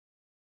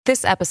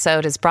This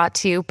episode is brought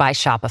to you by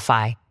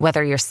Shopify.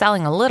 Whether you're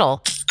selling a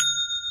little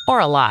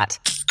or a lot,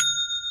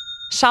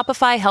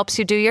 Shopify helps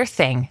you do your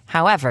thing,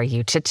 however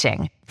you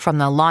cha-ching. From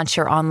the launch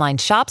your online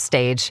shop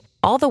stage,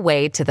 all the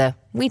way to the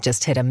we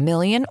just hit 1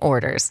 million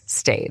orders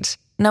stage.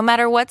 No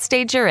matter what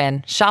stage you're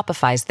in,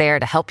 Shopify's there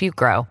to help you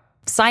grow.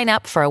 Sign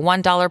up for a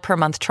 $1 per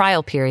month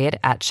trial period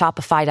at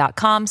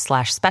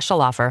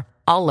shopify.com/special offer,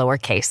 all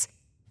lowercase.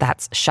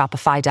 That's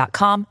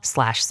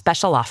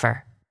shopify.com/special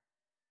offer.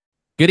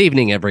 Good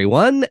evening,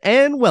 everyone,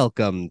 and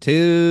welcome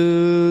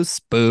to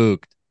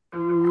Spooked.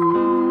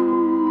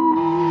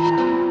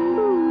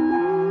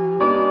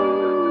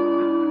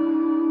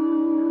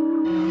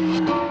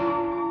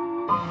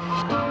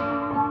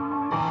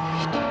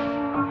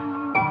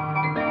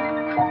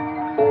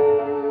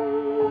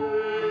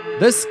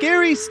 The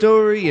Scary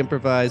Story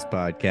Improvised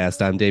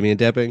Podcast. I'm Damian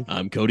Depping.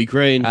 I'm Cody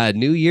Crane.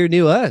 New year,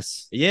 new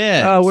us.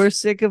 Yeah. We're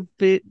sick of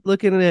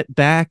looking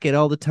back at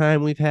all the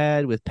time we've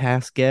had with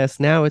past guests.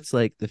 Now it's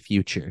like the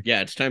future.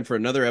 Yeah, it's time for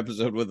another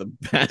episode with a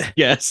past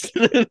guest.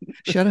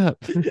 Shut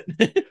up.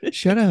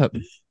 Shut up.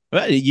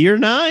 Year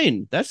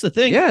 9. That's the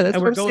thing. Yeah, that's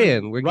And what I'm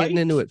saying. We're getting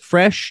into it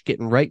fresh,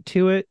 getting right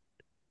to it.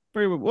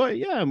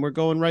 Yeah, and we're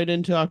going right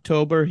into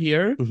October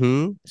here.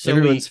 Mm-hmm. So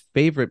everyone's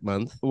favorite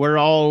month. We're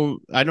all,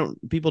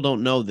 people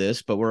don't know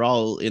this, but we're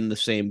all in the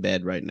same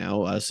bed right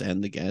now, us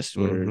and the guest.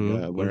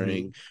 We're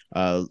wearing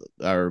our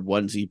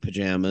onesie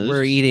pajamas.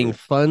 We're eating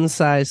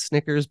fun-sized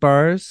Snickers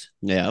bars.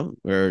 Yeah,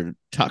 we're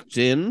tucked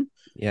in.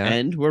 Yeah.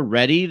 And we're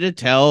ready to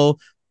tell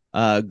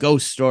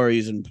ghost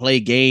stories and play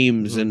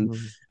games and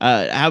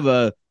have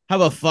a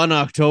fun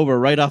October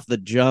right off the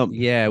jump.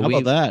 Yeah, how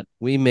about that?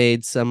 We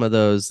made some of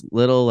those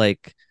little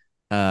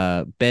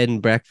bed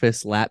and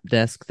breakfast lap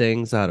desk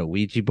things out of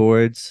Ouija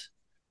boards.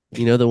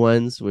 You know, the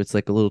ones where it's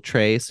like a little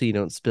tray so you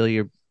don't spill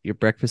your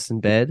breakfast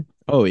in bed.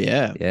 Oh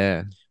yeah.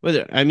 Yeah.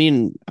 Well, I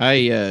mean,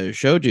 I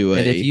showed you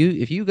and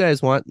if you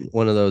guys want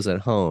one of those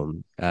at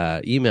home,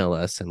 email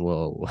us and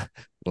we'll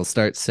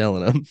start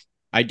selling them.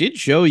 I did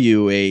show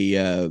you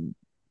a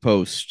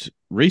post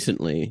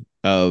recently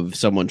of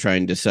someone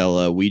trying to sell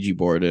a Ouija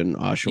board in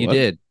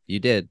Oshawa. You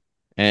did.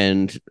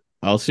 And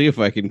I'll see if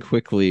I can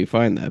quickly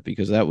find that,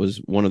 because that was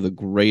one of the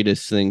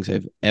greatest things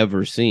I've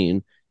ever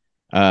seen.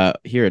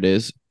 Here it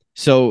is.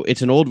 So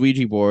it's an old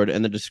Ouija board,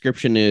 and the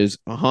description is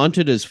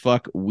haunted as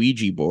fuck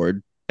Ouija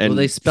board. And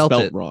they spelt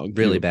it wrong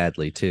really too.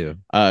 badly too.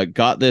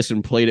 Got this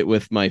and played it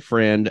with my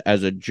friend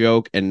as a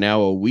joke, and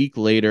now a week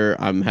later,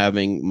 I'm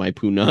having my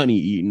punani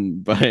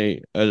eaten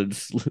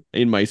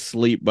in my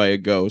sleep by a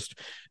ghost.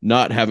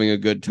 Not having a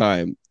good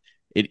time.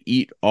 It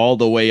eat all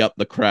the way up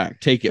the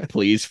crack. Take it,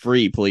 please.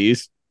 Free,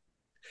 please.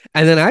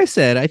 And then I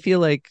said, I feel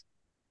like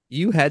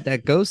you had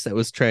that ghost that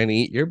was trying to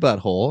eat your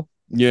butthole.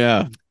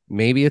 Yeah.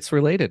 Maybe it's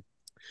related.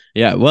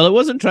 Yeah. Well, it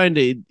wasn't trying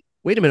to.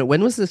 Wait a minute.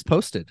 When was this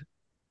posted?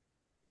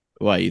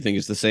 Why, you think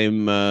it's the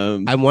same?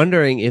 I'm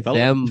wondering if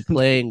them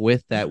playing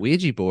with that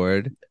Ouija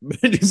board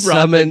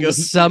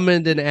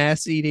summoned an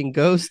ass-eating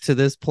ghost to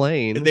this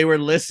plane. They were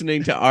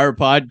listening to our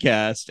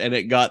podcast, and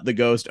it got the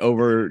ghost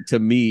over to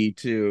me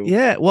too.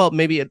 Yeah, well,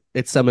 maybe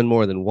it summoned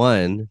more than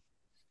one,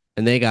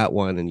 and they got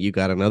one, and you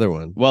got another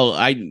one. Well,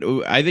 I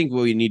think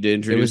we need to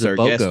introduce our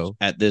guest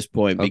at this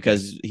point,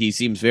 because he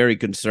seems very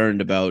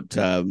concerned about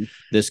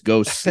this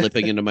ghost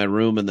slipping into my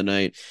room in the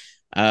night.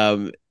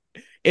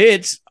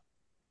 It's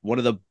one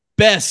of the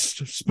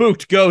best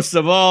spooked ghosts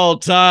of all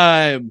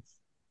time.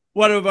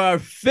 One of our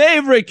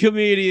favorite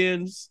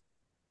comedians.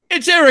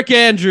 It's Eric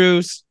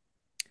Andrews.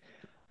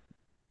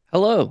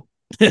 Hello.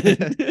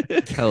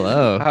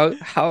 Hello.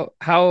 How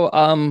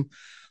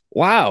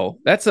wow.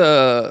 Thank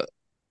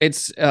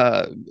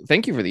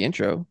you for the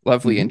intro.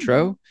 Lovely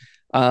intro.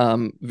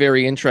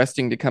 Very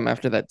interesting to come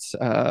after that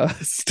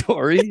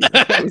story.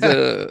 That was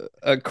a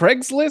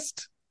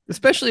Craigslist.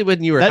 Especially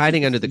when you were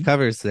hiding under the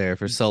covers there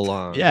for so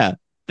long. Yeah.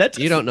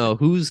 You don't know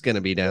who's going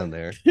to be down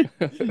there.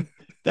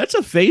 That's a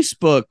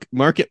Facebook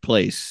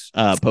Marketplace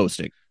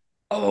posting.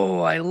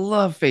 Oh, I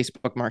love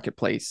Facebook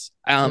Marketplace.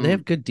 They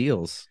have good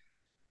deals.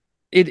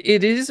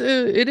 It is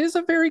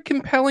a very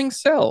compelling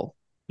sell.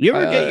 You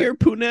ever get your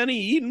punani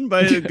eaten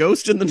by a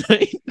ghost in the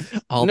night?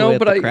 All the way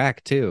up the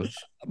crack too.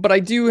 But I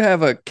do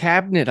have a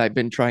cabinet I've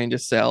been trying to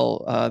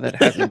sell that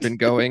hasn't been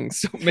going.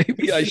 So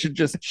maybe I should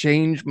just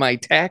change my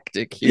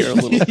tactic here a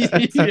little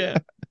bit. Yeah.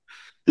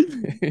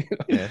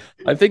 Yeah.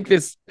 I think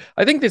this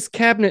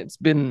cabinet's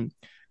been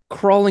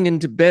crawling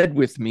into bed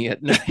with me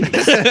at night,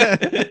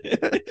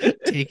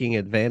 taking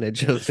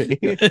advantage of me,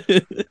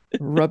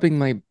 rubbing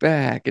my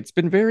back. It's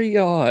been very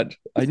odd.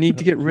 I need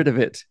to get rid of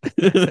it.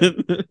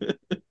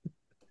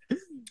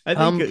 I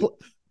think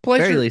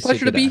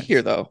pleasure to be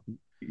here, though.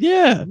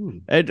 Yeah,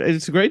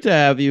 it's great to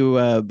have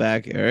you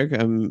back, Eric.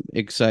 I'm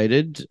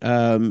excited.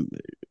 Do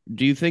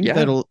you think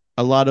that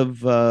a lot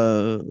of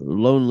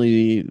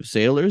lonely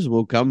sailors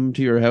will come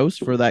to your house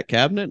for that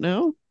cabinet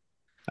now?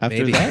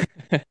 After that,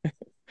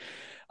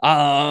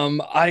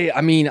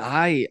 I mean,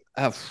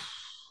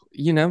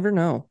 you never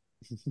know.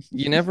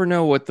 You never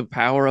know what the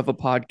power of a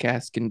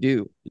podcast can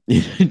do.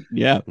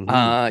 Yeah.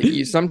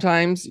 You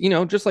sometimes,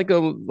 just like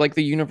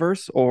the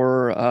universe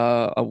or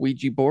a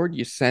Ouija board,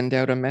 you send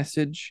out a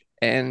message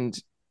and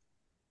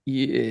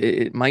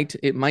it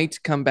might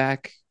come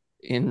back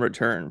in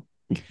return.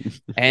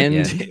 And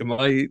Yeah. it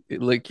might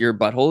like your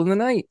butthole in the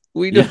night.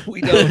 We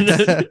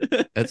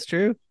don't That's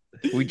true.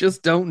 we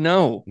just don't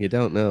know. You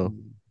don't know.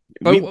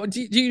 But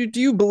do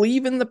you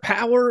believe in the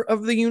power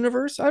of the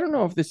universe? I don't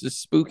know if this is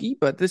spooky,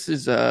 but this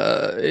is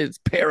it's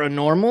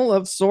paranormal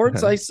of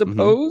sorts, I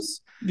suppose.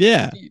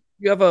 Yeah.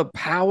 You have a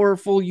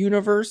powerful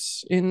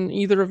universe in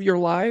either of your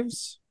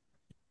lives?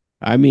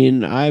 I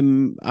mean,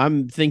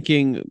 I'm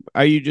thinking,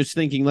 are you just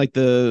thinking like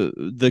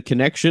the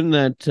connection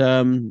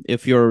that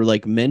if you're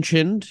like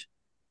mentioned,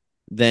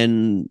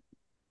 then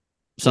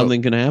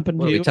something can happen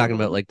What to are we you? talking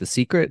about? Like The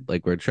Secret?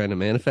 Like we're trying to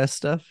manifest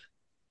stuff?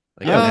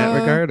 Like in that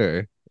regard,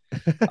 or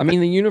I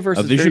mean, the universe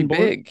A is very vision board?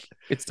 big.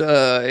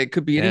 It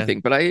could be Yeah. anything,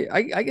 but I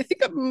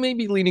think I'm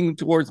maybe leaning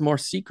towards more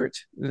secret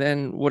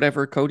than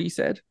whatever Cody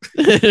said.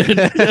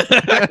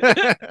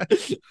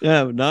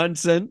 Yeah,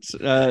 nonsense.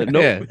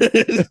 No.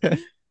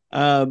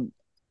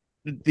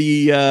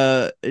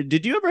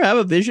 Did you ever have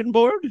a vision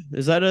board?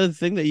 Is that a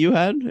thing that you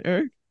had,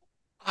 Eric?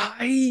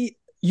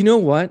 You know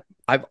what?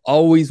 I've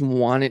always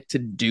wanted to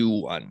do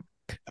one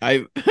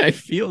I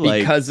feel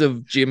like because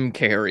of Jim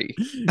Carrey.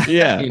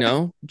 yeah.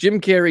 Jim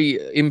Carrey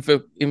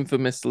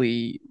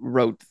infamously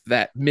wrote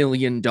that $1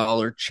 million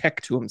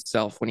check to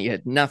himself when he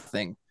had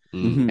nothing.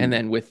 Mm. And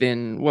then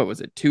within, what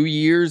was it, 2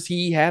 years,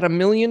 he had $1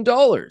 million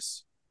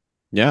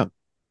Yeah.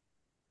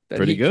 that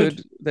Pretty he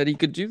good.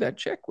 could do that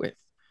check with.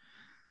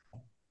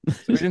 So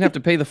we didn't have to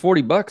pay the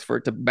 $40 for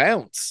it to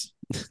bounce.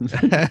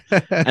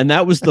 And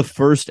that was the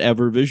first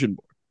ever vision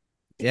board.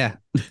 Yeah.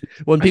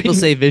 When people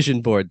say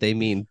vision board, they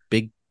mean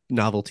big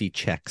novelty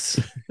checks.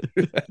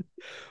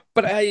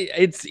 But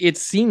it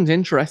seems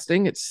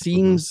interesting. It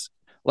seems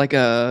like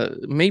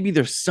maybe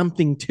there's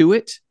something to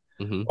it.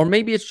 Mhm. Or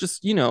maybe it's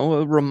just,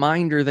 a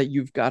reminder that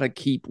you've got to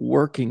keep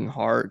working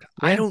hard.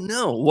 I don't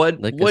know. What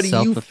Like what a do you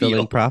self-fulfilling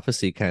feel?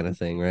 prophecy kind of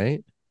thing,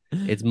 right?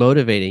 It's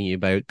motivating you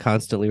by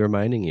constantly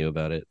reminding you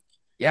about it.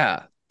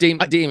 Yeah.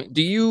 Damon,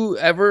 do you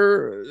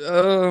ever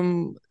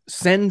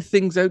send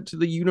things out to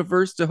the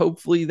universe to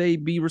hopefully they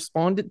be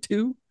responded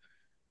to?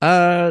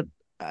 I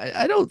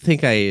don't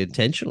think I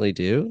intentionally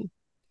do.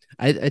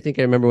 I think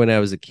I remember when I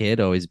was a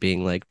kid always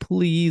being like,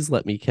 please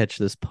let me catch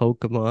this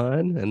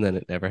Pokemon. And then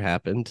it never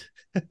happened.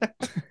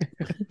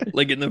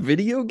 Like in the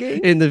video game?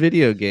 In the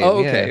video game. Oh,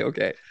 okay, yeah.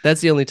 okay. That's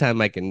the only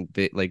time I can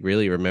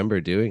really remember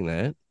doing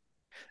that.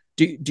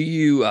 Do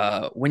you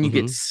when you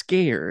get Mhm.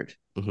 scared,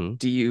 Hmm.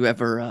 do you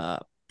ever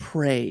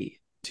pray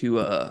to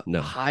a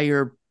No.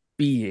 higher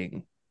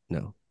being?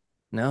 No.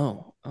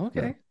 No.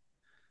 Okay. No.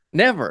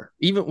 Never.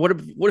 Even what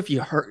if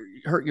you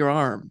hurt your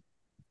arm?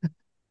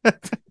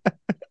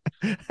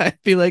 I'd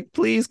be like,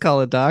 please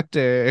call a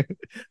doctor.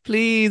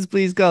 Please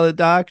call a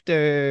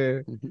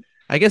doctor.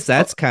 I guess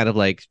that's kind of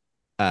like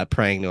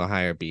praying to a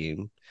higher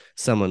being,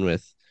 someone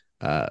with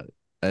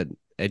an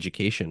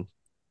education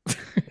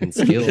and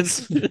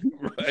skills.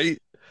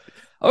 Right.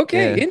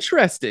 Okay, Yeah.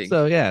 interesting.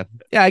 So yeah,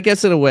 I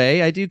guess in a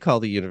way, I do call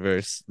the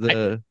universe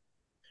the.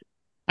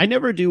 I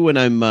never do when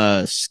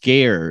I'm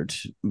scared,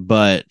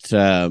 but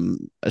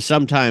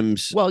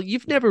sometimes Well,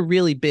 you've never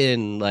really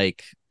been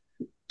like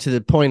to the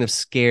point of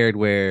scared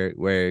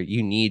where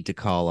you need to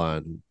call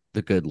on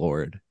the good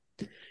Lord.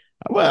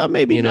 well,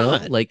 maybe You know,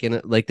 not.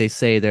 like they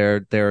say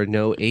there are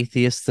no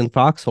atheists in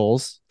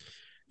foxholes.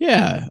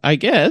 Yeah, I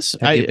guess.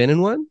 Have you been in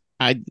one?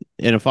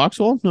 In a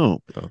foxhole?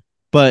 No. Oh.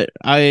 But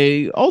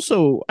I've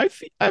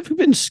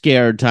been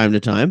scared time to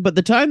time, but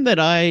the time that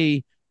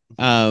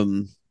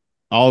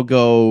I'll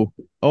go,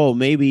 oh,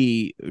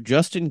 maybe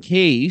just in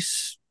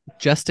case,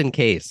 Just in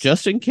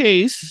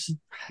case.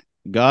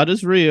 God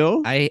is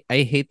real. I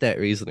hate that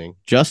reasoning.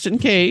 Just in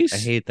case. I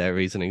hate that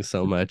reasoning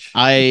so much.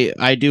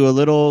 I do a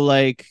little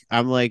like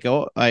I'm like,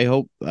 oh, I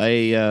hope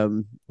I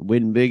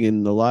win big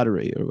in the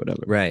lottery or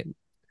whatever. Right.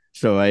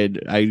 So I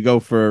go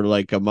for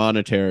like a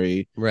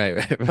monetary.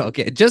 Right.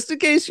 Okay. Just in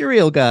case you're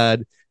real,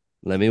 God,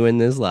 let me win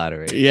this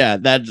lottery. Yeah,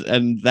 that's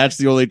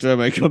the only time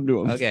I come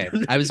to him. Okay.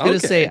 I was gonna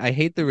Okay. say I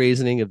hate the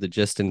reasoning of the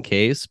just in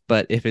case,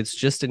 but if it's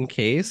just in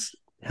case,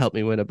 help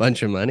me win a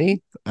bunch of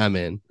money, I'm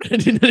in.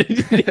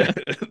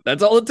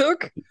 That's all it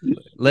took?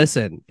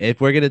 Listen, if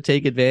we're gonna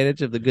take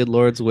advantage of the good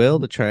Lord's will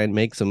to try and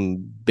make some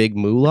big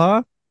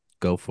moolah,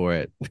 go for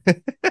it.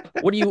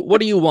 What do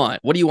you want?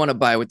 What do you want to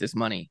buy with this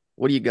money?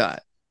 What do you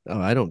got? Oh,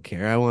 I don't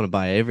care. I want to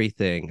buy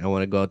everything. I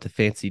want to go out to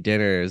fancy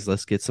dinners.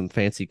 Let's get some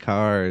fancy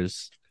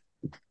cars.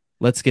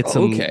 Let's get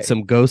Okay.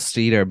 some ghosts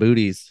to eat our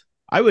booties.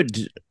 I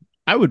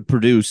would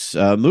produce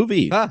a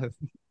movie. Ah,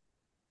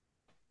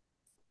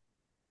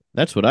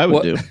 That's what I would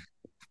What- do.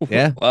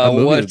 yeah, a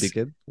movie what- would be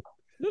good.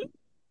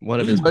 One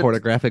of his What-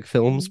 pornographic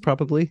films,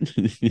 probably.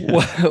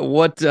 Yeah.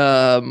 What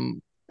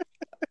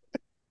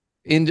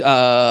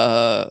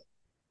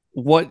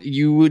what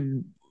you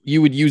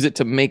would use it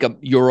to make up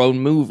your own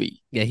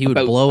movie Yeah, he would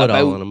About- blow it all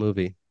about- on a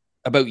movie.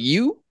 about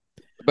you?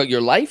 About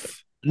your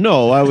life?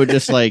 No, I would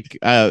just like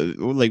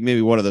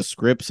maybe one of the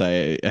scripts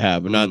I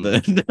have, not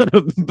not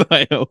a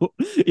bio.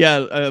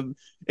 Yeah,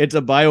 it's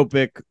a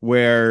biopic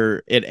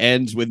where it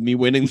ends with me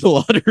winning the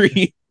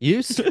lottery.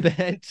 You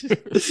spent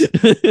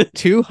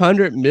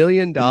 $200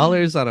 million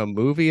on a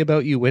movie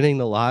about you winning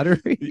the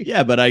lottery?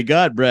 Yeah, but I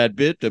got Brad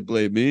Pitt to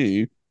play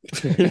me.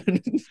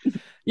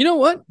 You know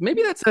what?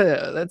 Maybe that's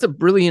a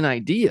brilliant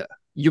idea.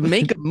 You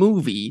make a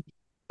movie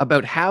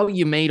about how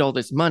you made all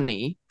this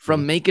money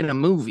from making a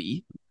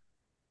movie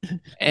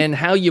and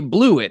how you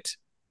blew it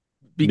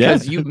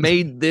because you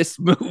made this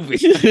movie.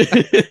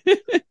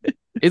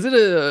 Is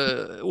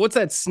it what's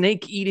that,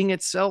 snake eating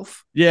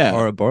itself? Yeah.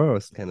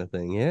 Ouroboros kind of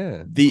thing,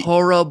 yeah. The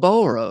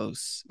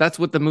Ouroboros. That's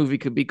what the movie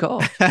could be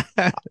called.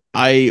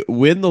 I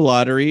win the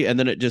lottery and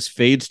then it just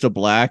fades to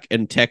black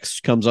and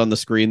text comes on the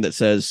screen that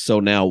says, "So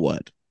now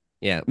what?"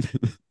 Yeah.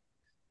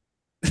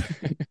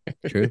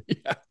 True.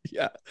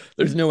 Yeah.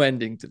 There's no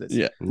ending to this.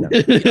 Yeah. No.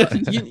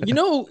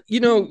 You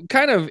know,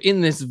 kind of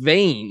in this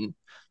vein,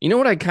 you know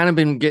what I kind of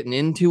been getting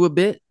into a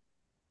bit?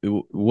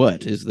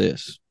 What is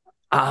this?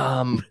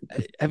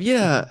 Have you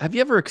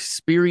ever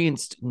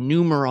experienced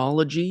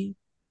numerology?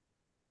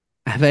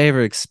 Have I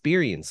ever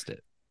experienced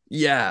it?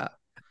 Yeah.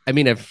 I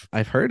mean,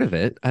 I've heard of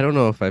it. I don't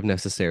know if I've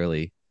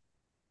necessarily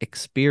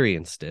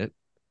experienced it.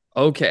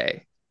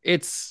 Okay.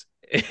 It's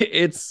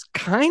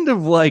kind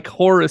of like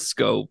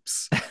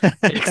horoscopes,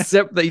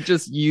 except they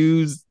just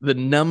use the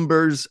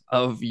numbers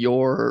of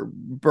your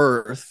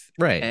birth,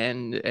 Right.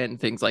 and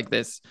things like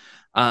this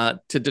to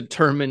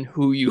determine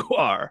who you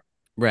are.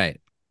 Right.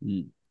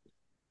 Mm.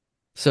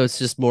 So it's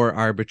just more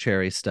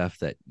arbitrary stuff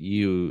that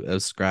you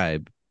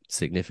ascribe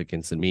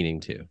significance and meaning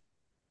to.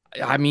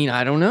 I mean,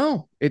 I don't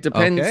know. It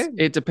depends. Okay.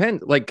 It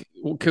depends. Like,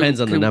 Depends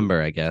on the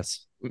number, I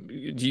guess.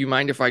 Do you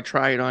mind if I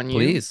try it on you?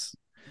 Please.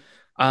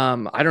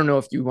 I don't know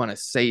if you want to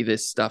say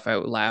this stuff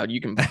out loud.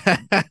 You can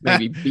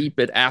maybe beep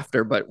it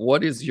after, but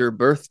what is your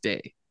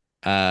birthday?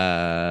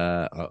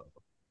 Oh.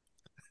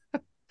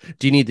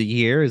 Do you need the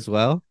year as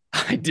well?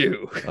 I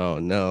do. Oh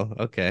no.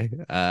 Okay.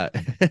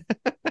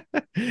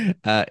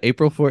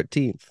 April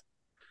 14th.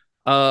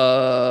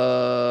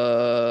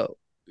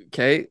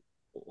 Okay.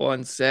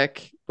 One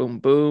sec. Boom,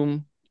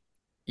 boom.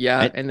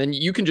 Yeah, and then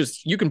you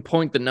can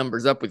point the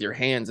numbers up with your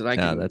hands, and I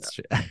can. No, that's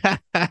true. I'll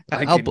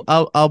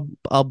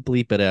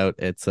bleep it out.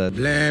 It's a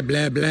blah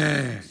blah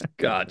blah.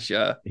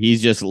 Gotcha.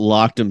 He's just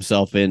locked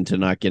himself into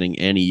not getting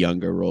any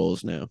younger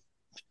roles now.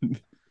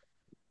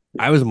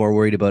 I was more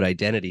worried about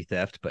identity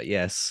theft, but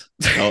yes.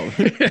 Oh,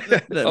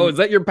 oh, is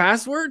that your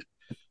password?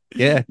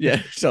 Yeah.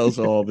 Yeah, it's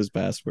also all of his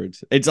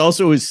passwords. It's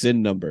also his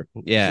SIN number.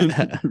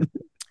 Yeah.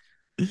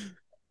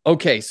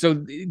 Okay,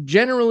 so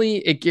generally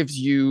it gives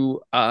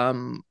you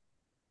oh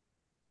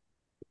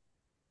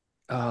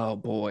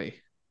boy.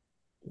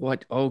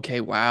 What?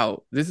 Okay,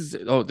 wow. This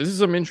is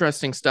some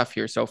interesting stuff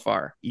here so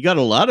far. You got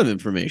a lot of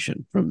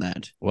information from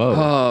that. Whoa.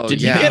 Oh,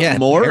 Did you yeah. get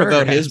more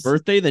about his paragraphs.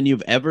 birthday than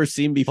you've ever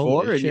seen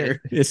before Holy in your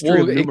shit. history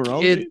Well, of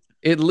numerology?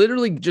 it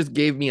literally just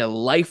gave me a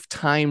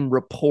lifetime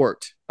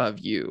report of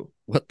you.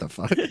 What the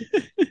fuck?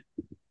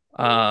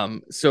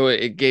 So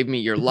it gave me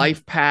your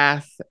life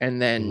path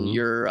and then Mhm.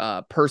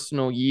 your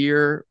personal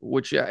year,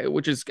 which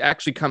is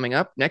actually coming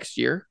up next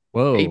year,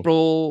 Whoa.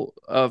 April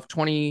of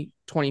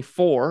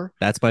 2024.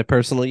 That's my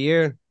personal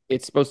year.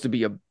 It's supposed to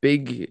be a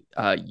big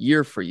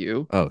year for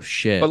you. Oh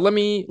shit. But let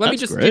me That's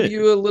just great. give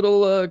you a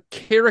little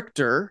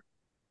character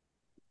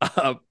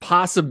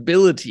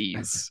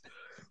possibilities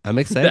I'm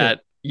excited.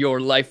 that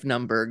your life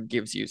number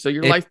gives you. So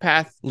your If- life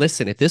path.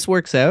 Listen, if this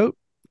works out,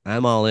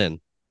 I'm all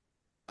in.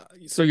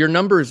 So your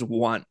number is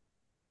 1.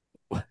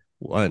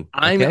 1.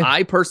 Okay.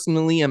 I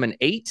personally am an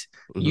 8.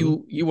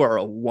 Mhm. You are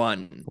a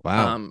 1.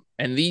 Wow.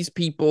 And these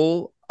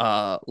people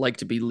like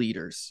to be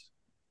leaders.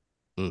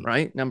 Mm.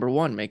 Right? Number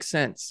 1 makes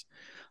sense.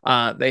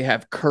 They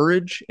have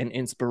courage and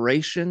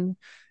inspiration,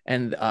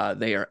 and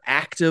they are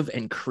active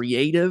and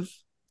creative.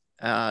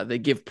 They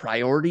give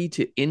priority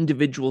to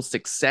individual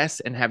success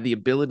and have the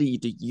ability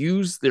to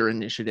use their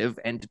initiative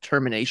and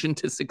determination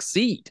to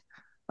succeed.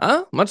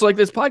 Much like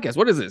this podcast.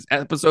 What is this?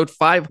 Episode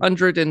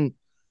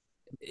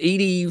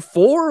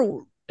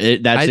 584?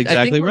 That's I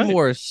exactly think we're right.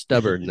 more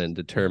stubborn than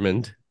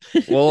determined.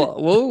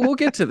 Well, we'll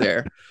get to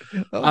there.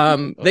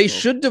 They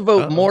should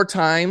devote Uh-oh. more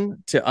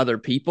time to other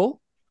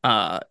people.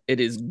 It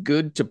is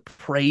good to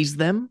praise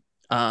them.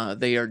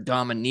 They are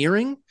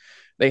domineering.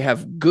 They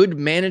have good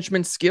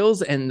management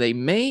skills, and they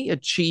may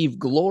achieve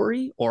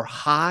glory or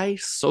high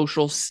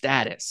social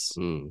status.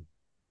 Mm.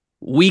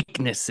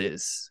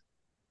 Weaknesses.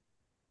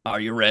 Are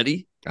you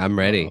ready? I'm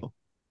ready.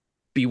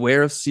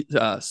 Beware of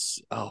I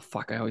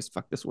always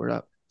fuck this word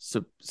up.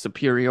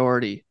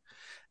 Superiority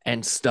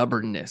and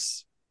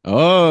stubbornness.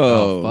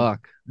 Oh,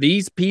 fuck.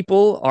 These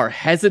people are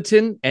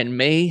hesitant and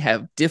may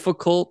have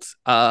difficulty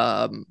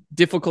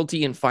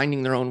in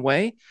finding their own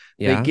way.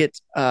 Yeah. They get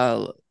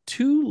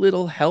too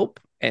little help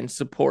and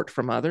support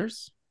from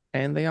others,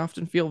 and they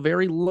often feel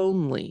very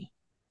lonely.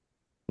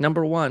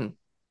 Number 1,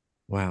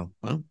 Wow.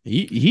 Well,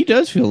 he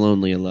does feel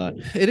lonely a lot.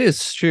 It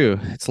is true.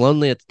 It's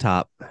lonely at the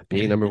top,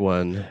 being number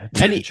one,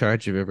 being in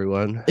charge of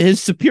everyone.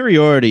 His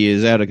superiority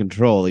is out of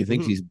control. He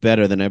thinks Mhm. he's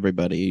better than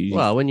everybody.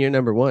 Well, when you're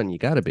number one, you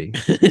got to be.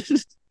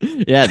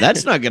 Yeah,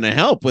 that's not going to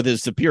help with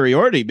his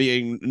superiority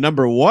being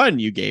number one.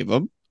 You gave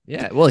him.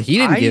 Yeah. Well, he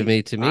didn't give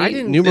it to me. I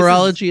didn't-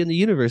 Numerology in the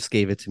universe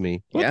gave it to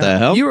me. What Yeah. the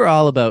hell? You were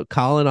all about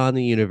calling on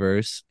the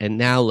universe, and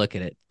now look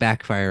at it,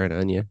 backfiring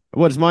on you.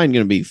 What's mine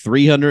going to be?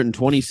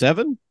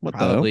 327? What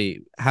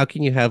Probably. How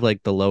can you have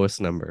like the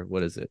lowest number?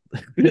 What is it?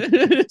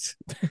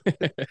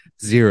 the hell?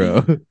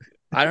 0.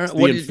 I don't It's know.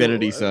 the What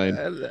infinity sign.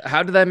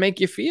 How did that make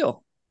you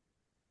feel?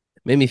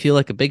 Made me feel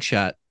like a big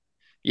shot.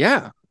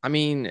 Yeah, I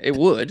mean, it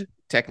would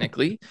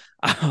technically.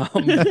 But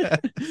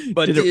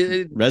Did it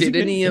did resonate?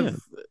 any Yeah.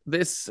 of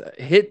this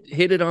hit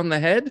it on the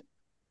head?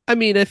 I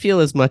mean, I feel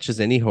as much as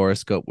any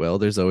horoscope will.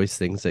 There's always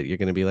things that you're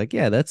going to be like,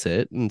 yeah, that's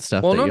it, and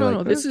stuff. Well, that no, you're no,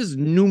 like, no. This is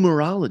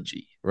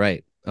numerology.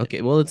 right.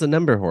 Okay. Well, it's a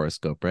number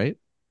horoscope, right?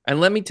 And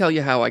let me tell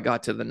you how I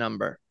got to the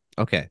number.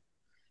 Okay.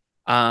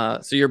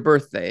 So your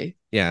birthday,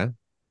 Yeah.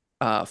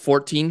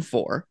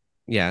 14/4,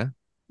 Yeah.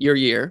 your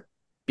year,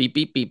 beep,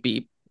 beep, beep,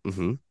 beep.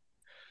 Mm-hmm.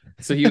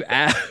 So you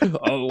add,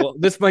 oh, well,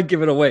 this might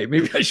give it away.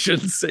 Maybe I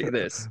shouldn't say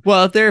this.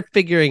 Well, if they're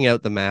figuring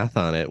out the math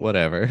on it,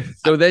 whatever.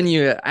 So then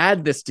you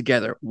add this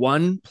together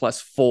 1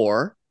 plus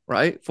 4,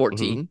 right?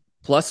 14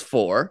 plus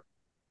 4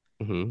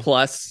 Mm-hmm.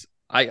 plus,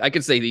 I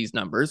could say these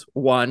numbers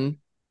 1,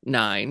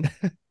 9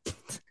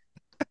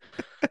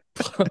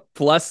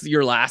 plus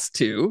your last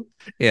two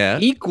Yeah.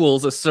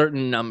 equals a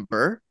certain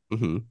number.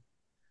 Mm-hmm.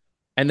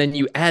 And then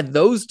you add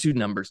those two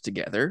numbers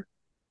together,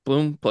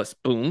 boom plus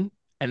boom.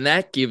 And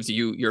that gives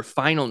you your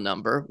final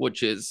number,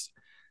 which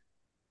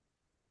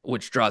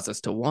draws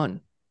us to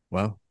 1.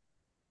 Wow.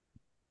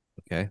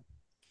 Okay.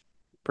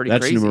 Pretty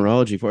That's crazy.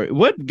 numerology for you.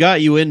 What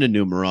got you into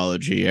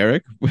numerology,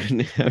 Eric?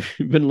 Have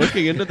you been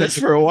looking into this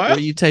for a while?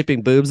 Were you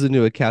typing boobs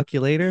into a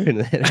calculator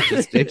and then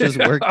it just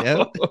worked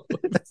out?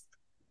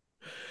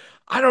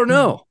 I don't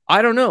know.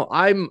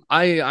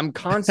 I'm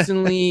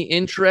constantly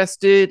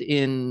interested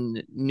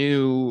in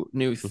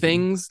new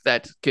things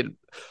that could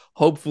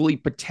hopefully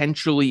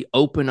potentially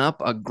open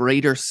up a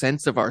greater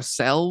sense of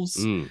ourselves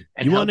Mm.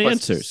 and You help want us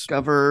answers.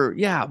 discover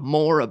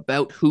more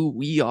about who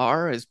we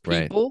are as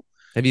Right. people.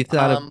 Have you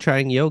thought Um, of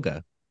trying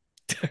yoga?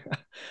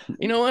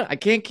 You know what? I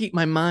can't keep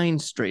my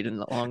mind straight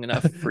long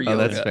enough for Oh,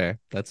 yoga. that's fair.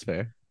 That's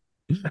fair.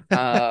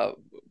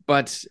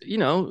 But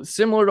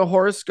similar to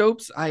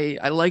horoscopes, I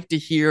like to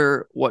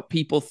hear what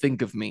people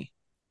think of me.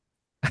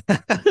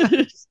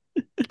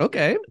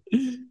 Okay.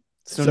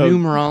 So, So-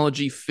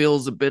 numerology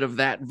fills a bit of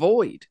that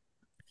void.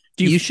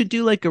 You should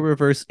do like a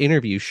reverse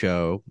interview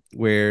show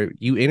where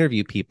you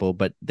interview people,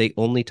 but they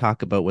only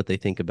talk about what they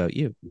think about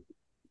you.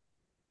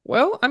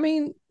 Well, I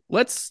mean,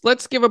 let's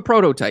give a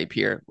prototype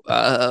here.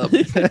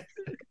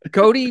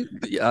 Cody,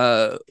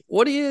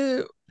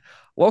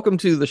 welcome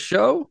to the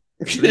show.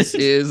 This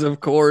is, of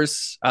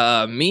course,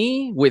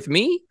 me with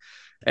me.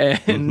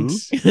 And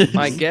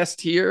my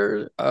guest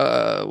here,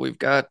 we've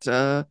got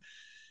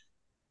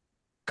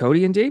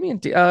Cody and Damien.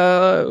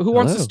 Who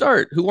wants to Hello.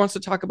 start? Who wants to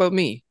talk about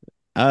me?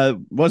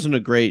 Wasn't a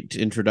great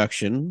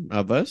introduction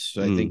of us.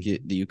 I Mm. think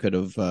you could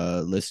have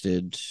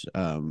listed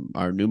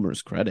our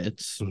numerous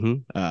credits,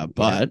 Mhm.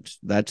 but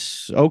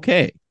that's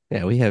okay.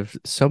 Yeah, we have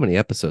so many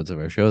episodes of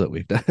our show that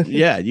we've done.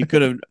 Yeah, you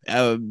could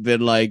have been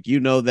like, you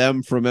know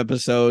them from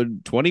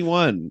episode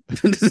 21.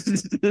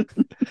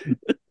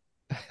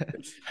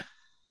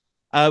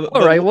 All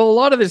right. Well, a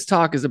lot of this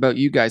talk is about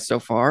you guys so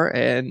far,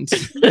 and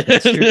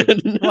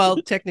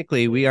Well,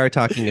 technically, we are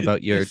talking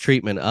about your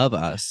treatment of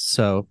us,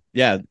 so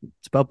yeah,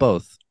 it's about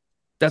both.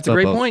 that's a But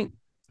great both. point.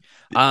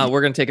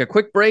 We're gonna take a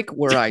quick break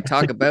where I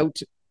talk about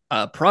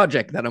a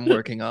project that I'm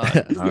working on.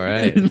 All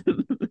right.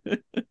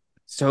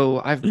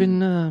 So I've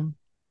been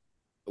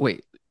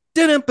wait.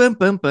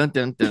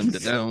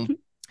 Dun-dun-bum-bum-bum-dun-dun-dun-dun.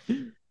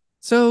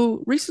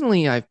 So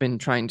recently I've been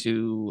trying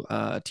to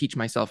teach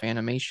myself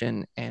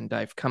animation, and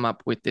I've come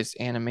up with this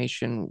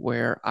animation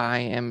where I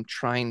am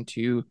trying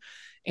to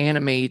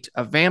animate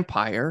a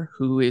vampire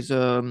who is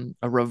a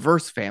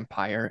reverse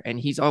vampire, and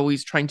he's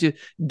always trying to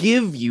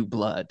give you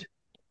blood.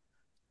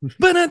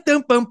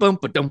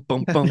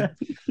 Ba-dum-bum-bum-ba-dum-bum-bum.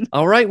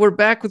 All right, we're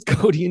back with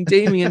Cody and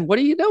Damien. What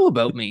do you know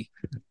about me?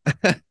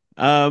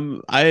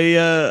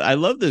 I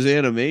love this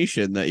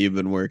animation that you've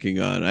been working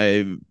on.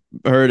 I've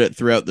heard it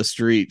throughout the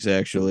streets,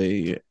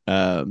 actually.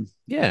 Yeah, I'm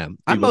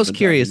People most have been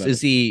curious. talking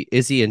about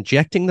Is he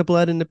injecting the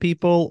blood into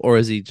people, or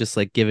is he just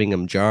like giving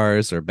them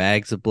jars or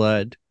bags of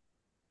blood?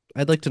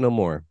 I'd like to know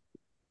more.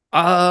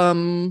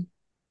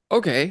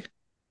 Okay.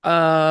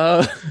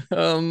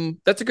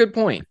 That's a good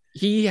point.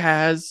 He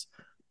has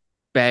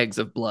bags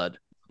of blood.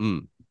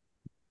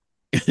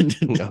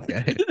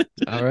 Okay,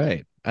 all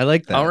right. I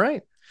like that. All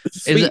right.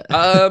 Sweet.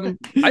 I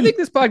think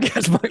this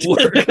podcast might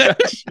work,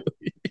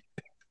 actually.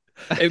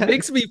 It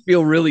makes me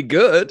feel really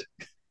good.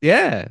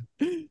 Yeah.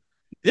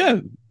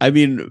 Yeah. I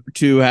mean,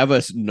 to have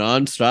us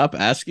nonstop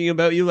asking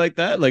about you like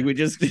that, like we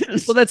just did.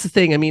 Well, that's the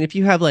thing. I mean, if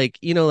you have like,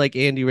 like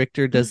Andy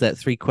Richter does that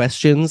 3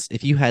 questions,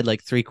 if you had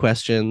like 3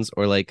 questions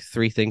or like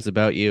 3 things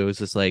about you, it's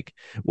just like,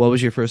 what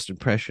was your first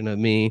impression of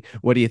me?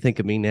 What do you think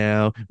of me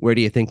now? Where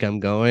do you think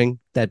I'm going?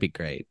 That'd be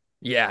great.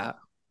 Yeah.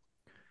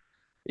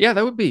 Yeah,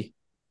 that would be.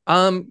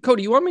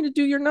 Cody, you want me to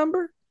do your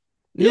number?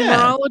 Yeah.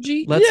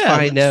 Numerology? Let's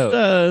find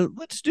out.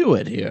 Let's do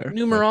it here.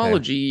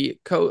 Numerology.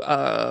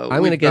 I'm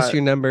going to guess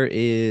your number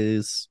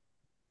is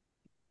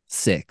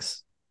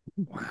 6.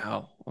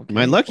 Wow. Okay.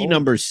 My lucky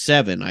number's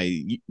 7.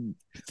 I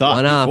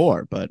thought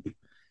before, but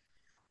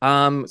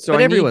so but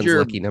I everyone's need your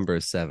lucky number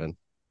is 7.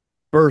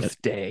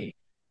 birthday.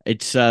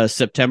 it's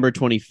September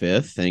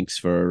 25th. Thanks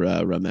for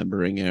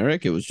remembering,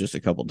 Eric. It was just a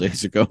couple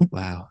days ago.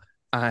 Wow.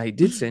 I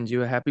did send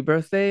you a happy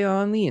birthday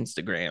on the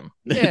Instagram.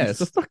 Yeah,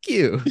 so fuck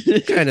you.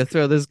 Trying to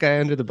throw this guy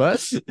under the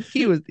bus.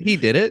 He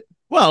did it.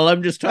 Well,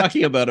 I'm just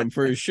talking about him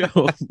for his show.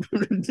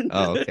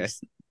 Oh, okay.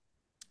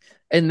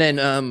 And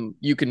then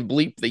you can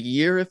bleep the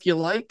year if you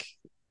like.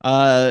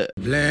 Blah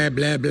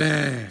blah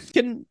blah.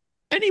 Can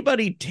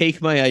anybody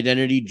take my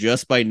identity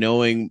just by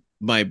knowing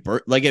my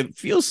birth? Like, it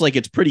feels like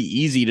it's pretty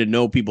easy to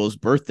know people's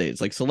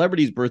birthdays. Like,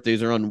 celebrities'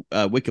 birthdays are on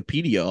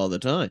Wikipedia all the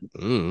time.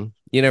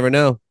 You never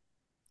know.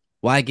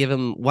 Why give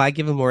him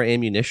more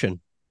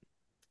ammunition?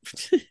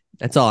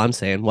 That's all I'm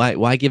saying.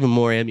 Why give him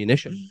more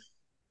ammunition?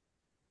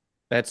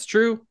 That's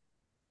true.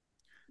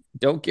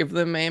 Don't give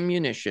them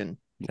ammunition.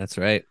 That's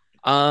right.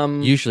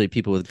 Usually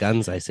people with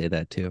guns, I say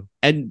that too.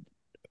 And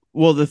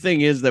well, the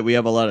thing is that we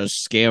have a lot of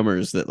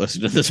scammers that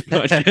listen to this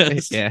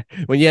podcast. Yeah.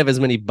 When you have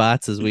as many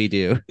bots as we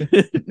do.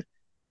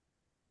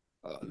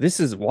 This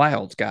is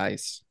wild,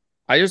 guys.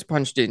 I just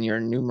punched in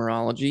your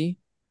numerology.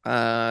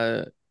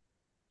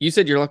 You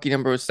said your lucky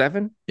number was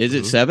 7? Is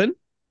it 7?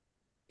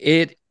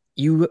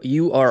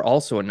 You are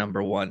also a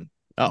number 1.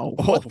 Oh,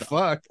 what the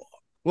fuck?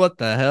 What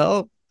the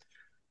hell?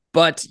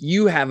 But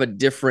you have a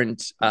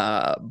different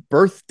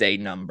birthday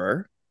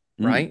number,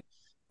 right?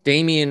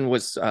 Damien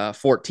was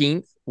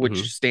 14th,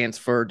 which stands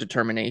for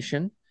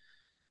determination.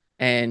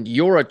 And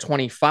you're a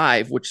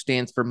 25, which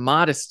stands for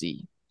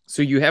modesty.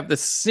 So you have the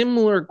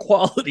similar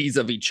qualities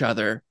of each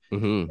other,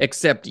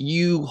 except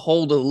you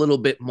hold a little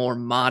bit more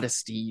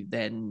modesty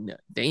than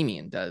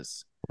Damien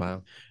does.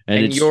 Wow.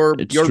 And your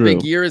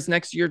big year is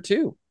next year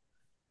too.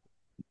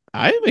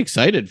 I'm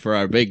excited for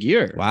our big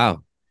year.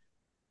 Wow.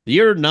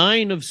 Year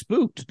 9 of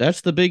Spooked.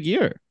 That's the big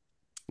year.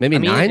 Maybe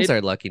 9's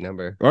our lucky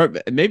number. Or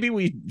maybe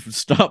we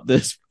stop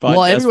this podcast.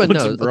 Well, everyone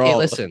knows. Okay,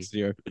 listen.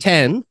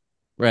 10,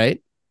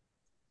 right?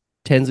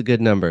 10's a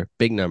good number.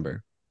 Big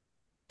number.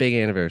 Big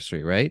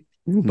anniversary, right?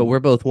 But we're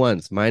both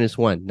 1s.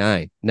 -1.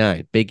 9.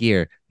 9. Big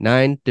year.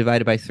 9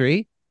 divided by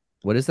 3.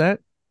 What is that?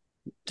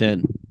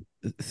 10.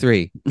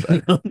 3.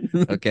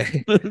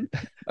 Okay.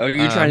 Are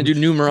you trying to do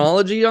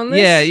numerology on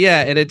this?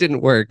 Yeah. And it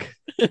didn't work.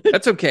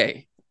 That's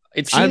okay.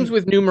 It seems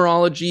with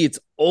numerology, it's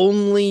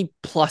only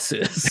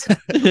pluses.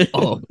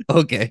 Oh,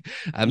 okay.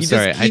 I'm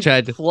sorry. I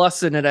tried to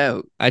plussing it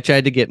out. I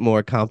tried to get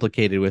more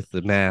complicated with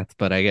the math,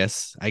 but I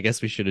guess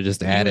we should have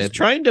just added. He was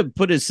trying to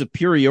put his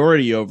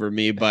superiority over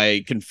me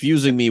by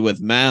confusing me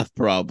with math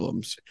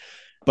problems,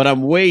 but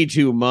I'm way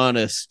too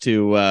modest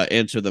to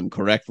answer them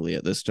correctly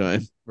at this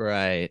time.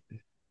 Right.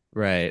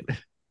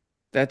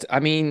 That's. I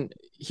mean,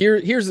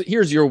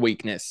 here's your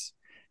weakness.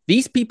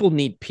 These people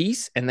need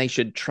peace, and they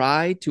should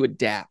try to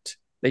adapt.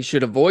 They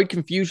should avoid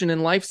confusion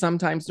in life.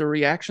 Sometimes their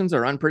reactions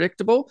are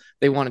unpredictable.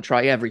 They want to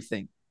try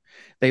everything.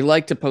 They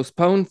like to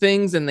postpone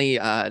things, and they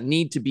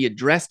need to be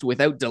addressed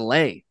without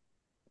delay.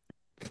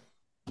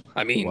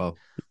 I mean, well,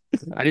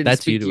 I didn't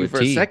speak to you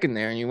for a second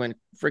there, and you went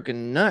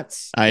freaking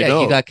nuts. I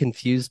know. You got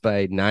confused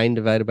by 9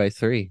 divided by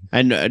 3.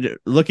 And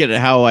look at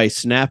how I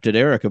snapped at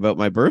Eric about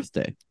my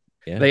birthday.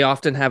 Yeah. They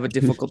often have a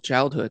difficult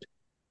childhood.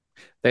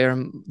 They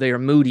are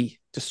moody,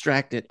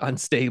 distracted,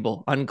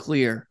 unstable,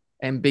 unclear,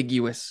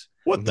 ambiguous.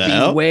 What the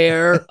hell?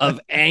 Beware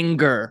of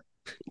anger.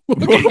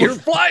 You're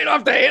flying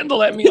off the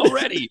handle at me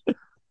already.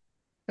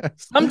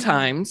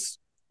 Sometimes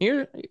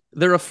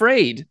they're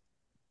afraid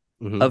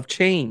of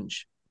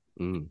change.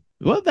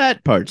 Well,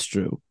 that part's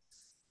true.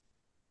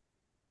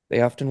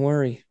 They often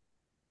worry.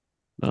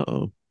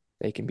 Uh-oh.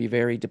 They can be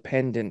very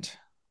dependent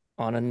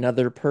on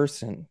another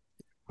person.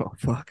 Oh,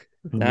 fuck.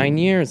 9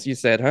 years, you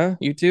said, huh?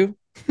 You too?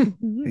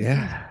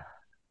 Yeah.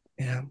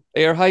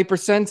 They are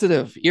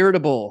hypersensitive,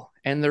 irritable,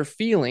 and their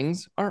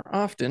feelings are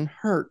often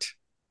hurt.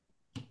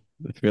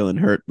 I'm feeling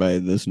hurt by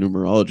this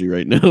numerology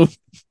right now.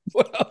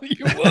 Well,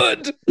 you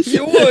would.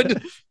 You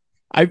would.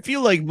 I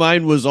feel like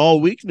mine was all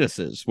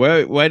weaknesses.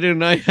 Why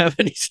didn't I have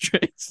any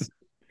strengths?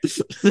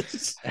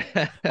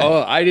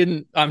 Oh,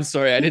 I'm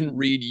sorry. I didn't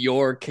read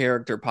your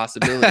character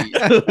possibility.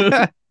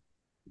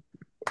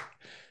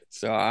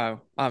 So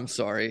I'm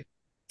sorry.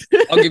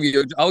 I'll give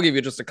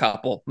you just a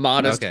couple.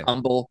 Modest,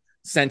 humble,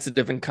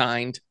 sensitive, and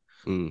kind.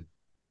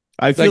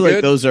 I feel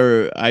like those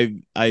are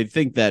I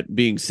think that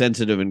being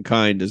sensitive and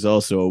kind is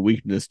also a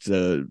weakness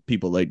to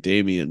people like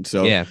Damien.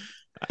 So yeah.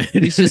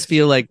 These just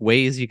feel like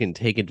ways you can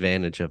take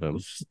advantage of him.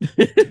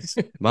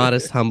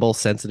 Modest, humble,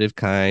 sensitive,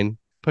 kind.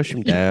 Push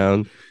him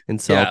down,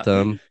 insult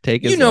him,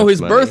 take his You know lunch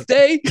his money.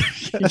 birthday.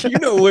 You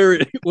know where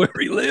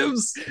he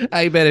lives.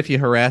 I bet if you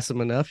harass him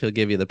enough, he'll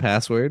give you the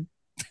password.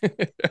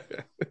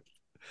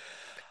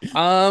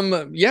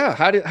 Yeah.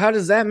 How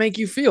does that make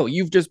you feel?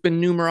 You've just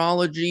been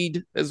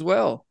numerologied as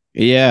well.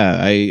 Yeah,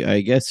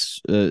 I guess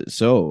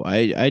so.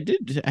 I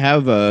did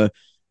have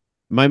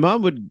my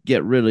mom would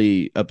get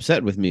really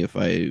upset with me if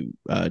I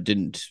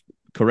didn't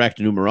correct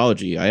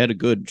numerology. I had a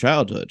good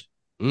childhood.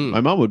 Mm.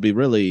 My mom would be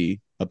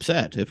really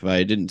upset if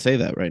I didn't say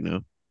that right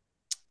now.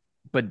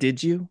 But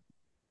did you?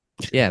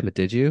 Yeah, but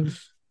did you?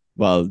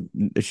 Well,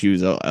 she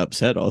was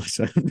upset all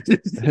the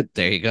time.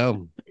 There you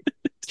go.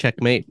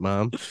 Checkmate,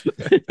 Mom.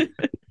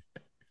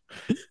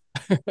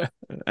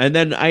 And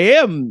then I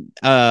am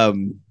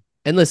And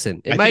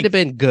listen, it I might think- have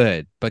been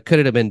good, but could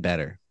it have been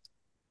better?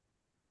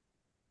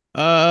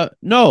 no.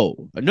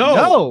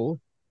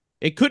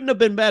 It couldn't have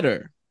been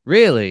better.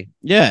 Really?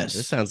 Yes.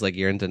 This sounds like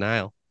you're in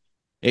denial.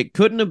 It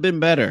couldn't have been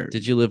better.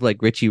 Did you live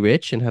like Richie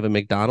Rich and have a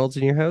McDonald's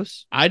in your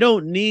house? I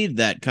don't need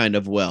that kind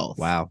of wealth.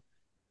 Wow.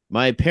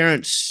 My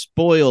parents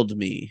spoiled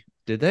me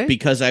Did they?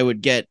 because I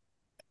would get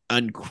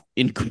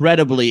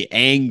incredibly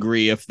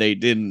angry if they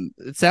didn't,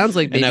 It sounds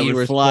like and maybe I you would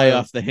were fly spoiled.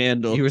 off the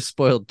handle. You were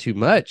spoiled too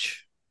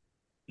much.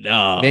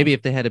 No, Maybe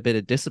if they had a bit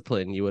of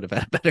discipline, you would have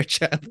had a better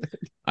childhood.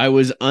 I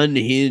was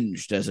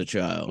unhinged as a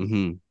child.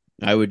 Mm-hmm.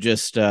 I would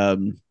just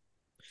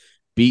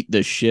beat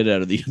the shit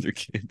out of the other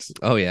kids.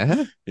 Oh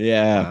yeah.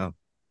 Yeah, Wow.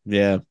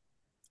 yeah.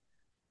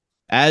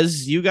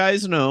 As you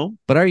guys know,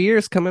 But our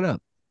year's coming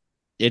up.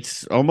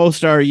 it's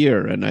almost our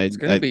year, and It's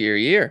gonna be your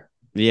year.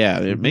 yeah,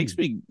 it Mhm. makes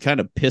me kind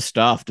of pissed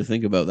off to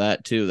think about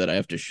that too. That I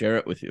have to share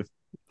it with you.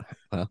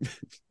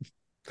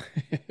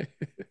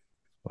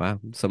 Wow.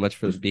 So much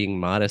for being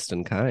modest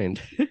and kind.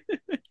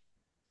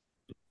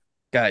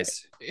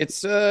 Guys,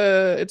 it's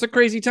a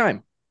crazy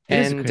time. It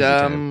is a And crazy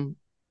time.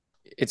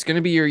 it's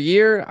gonna be your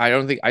year.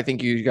 I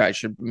think you guys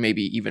should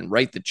maybe even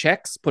write the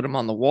checks, put them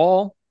on the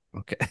wall.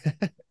 Okay.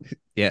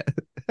 Yeah.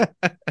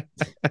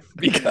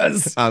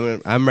 Because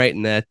I'm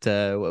writing that.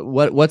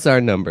 What's our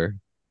number?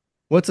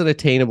 What's an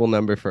attainable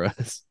number for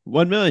us?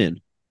 1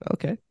 million.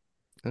 Okay.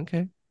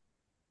 Okay.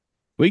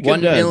 We could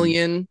 1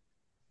 million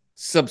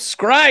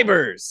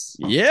subscribers.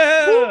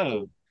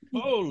 Yeah.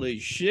 Holy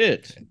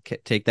shit.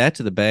 Take that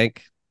to the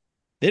bank.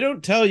 They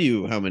don't tell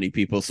you how many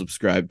people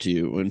subscribe to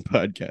you in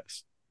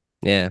podcasts.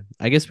 Yeah.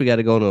 I guess we got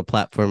to go into a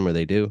platform where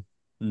they do.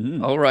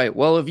 Mm-hmm. All right.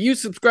 Well, if you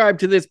subscribe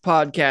to this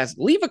podcast,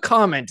 leave a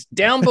comment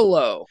down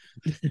below.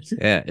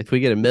 Yeah. If we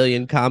get 1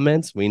 million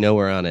comments, we know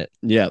we're on it.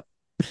 Yeah.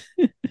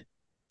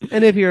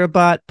 And if you're a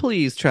bot,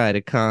 please try to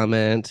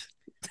comment.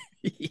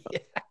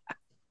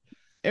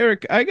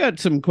 Eric, I got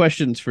some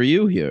questions for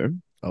you here.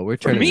 Oh, we're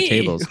For turning the me?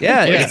 tables.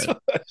 Yeah. Yeah.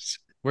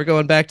 We're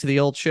going back to the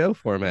old show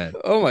format.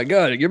 Oh my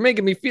god, you're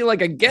making me feel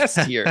like a guest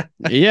here.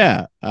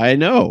 Yeah, I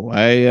know.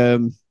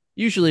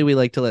 Usually we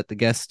like to let the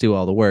guests do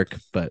all the work,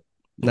 but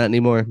not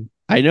anymore.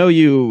 I know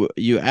you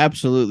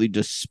absolutely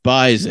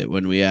despise it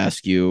when we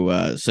ask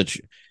you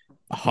such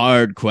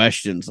hard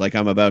questions like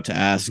I'm about to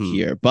ask Mhm.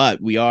 here,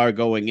 but we are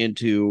going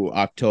into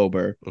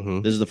October.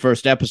 Mhm. This is the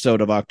first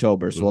episode of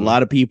October, so a Mhm.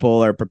 lot of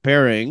people are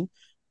preparing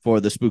for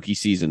the spooky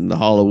season, the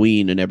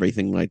Halloween and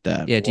everything like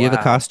that. Yeah. Do you have a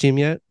Wow. costume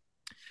yet?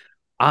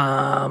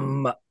 I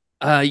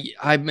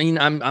mean,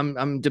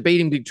 I'm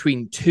debating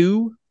between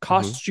two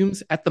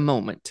costumes at the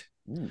moment.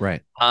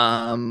 Right.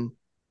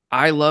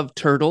 I love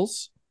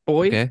turtles,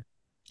 boy. Okay.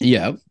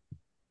 Yeah.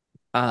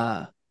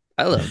 I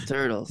love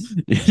turtles.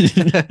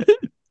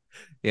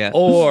 Yeah.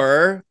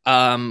 Or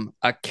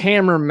a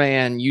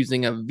cameraman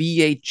using a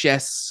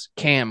VHS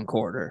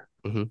camcorder.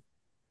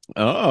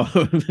 Oh.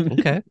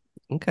 Okay.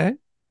 Okay.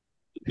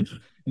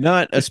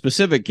 Not a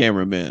specific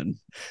cameraman.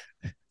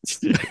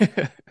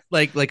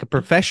 Like a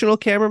professional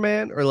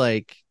cameraman or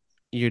like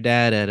your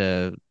dad at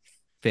a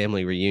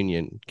family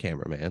reunion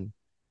cameraman?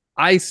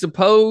 I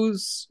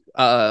suppose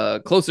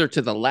closer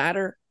to the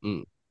latter,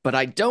 Mm. but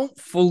I don't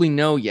fully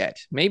know yet.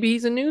 Maybe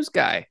he's a news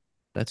guy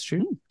That's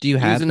true. Do you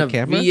have using the a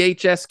camera?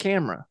 VHS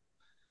camera.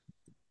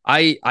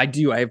 I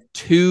do. I have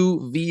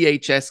 2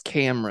 VHS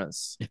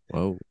cameras.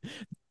 Whoa.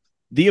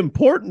 The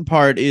important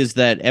part is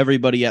that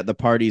everybody at the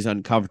party is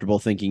uncomfortable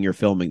thinking you're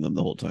filming them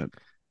the whole time.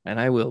 And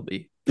I will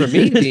be. For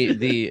me,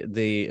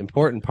 the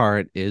important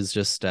part is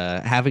just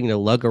having to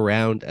lug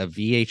around a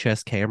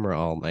VHS camera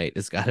all night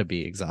has got to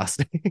be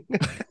exhausting.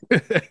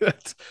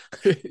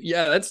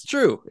 Yeah, that's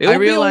true. It'll be a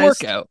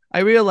realized- workout. I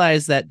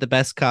realize that the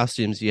best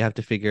costumes you have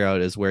to figure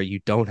out is where you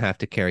don't have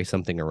to carry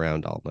something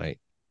around all night.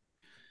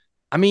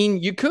 I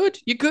mean, you could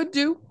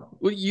do.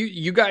 Well,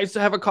 you guys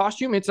have a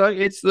costume. It's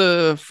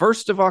the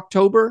 1st of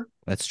October.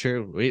 That's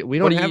true. We What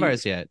don't do have you-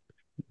 ours yet.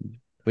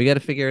 We got to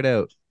figure it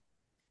out.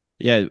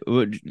 Yeah.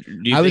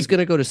 I was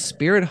gonna go to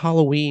Spirit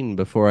Halloween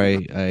before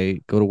I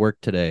go to work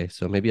today,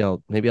 so maybe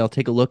I'll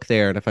take a look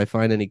there, and if I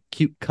find any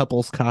cute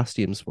couples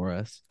costumes for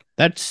us.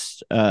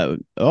 That's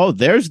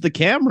there's the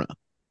camera.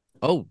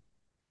 Oh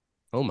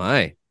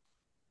my!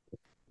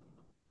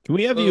 Can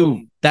we have you?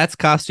 Boom. That's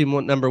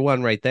costume number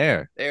 1 right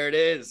there. There it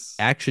is.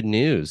 Action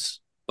news.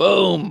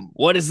 Boom.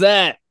 What is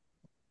that?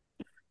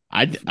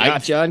 I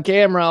Got you on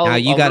camera. Now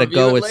you I'll got to review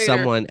go it with later.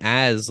 someone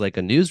as like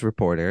a news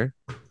reporter.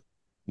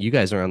 You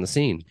guys are on the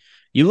scene.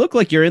 You look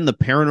like you're in the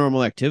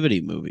Paranormal Activity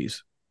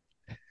movies.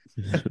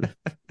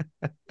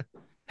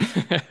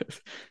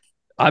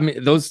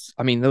 Those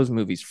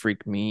movies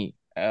freak me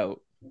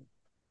out.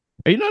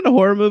 Are you not a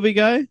horror movie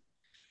guy?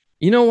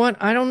 You know what?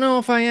 I don't know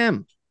if I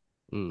am.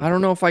 Mm. I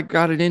don't know if I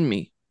got it in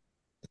me.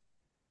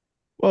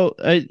 Well,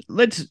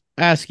 let's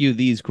ask you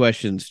these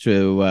questions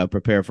to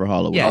prepare for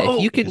Halloween. Yeah, Oh,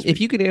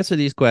 if you can answer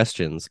these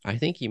questions, I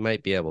think you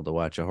might be able to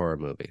watch a horror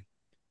movie.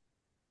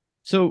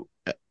 So,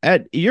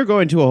 you're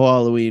going to a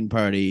Halloween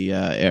party,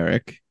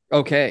 Eric,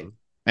 Okay.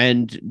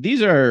 and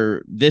these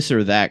are this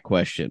or that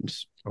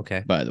questions.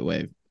 Okay. By the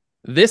way,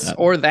 This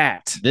or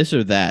that. this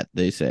or that,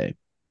 they say.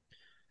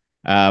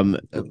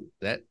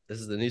 This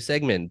is the new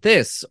segment.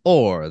 This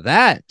or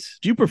that.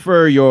 Do you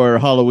prefer your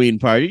Halloween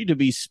party to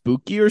be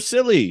spooky or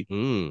silly?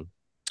 Mm.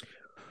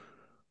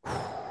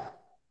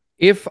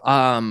 If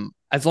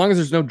as long as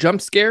there's no jump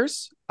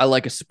scares, I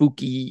like a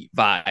spooky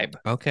vibe.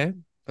 Okay.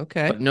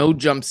 But no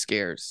jump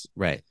scares.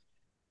 Right.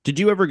 Did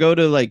you ever go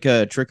to like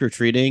trick or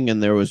treating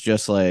and there was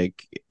just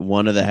like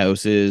one of the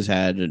houses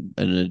had an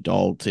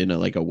adult in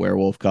like a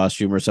werewolf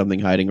costume or something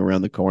hiding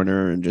around the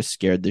corner and just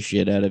scared the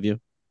shit out of you?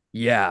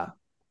 Yeah.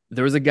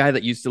 There was a guy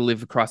that used to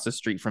live across the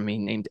street from me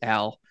named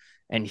Al,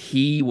 and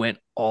he went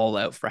all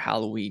out for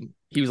Halloween.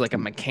 He was like a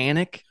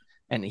mechanic,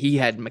 and he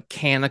had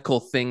mechanical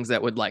things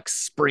that would like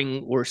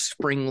spring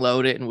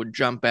loaded and would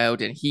jump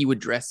out, and he would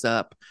dress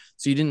up.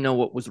 So you didn't know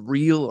what was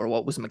real or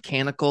what was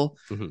mechanical.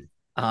 Mhm.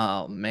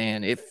 Oh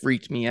man, it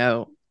freaked me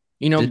out.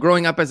 You know,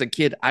 growing up as a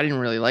kid, I didn't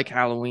really like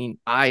Halloween.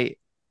 I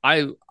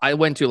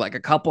went to like a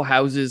couple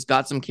houses,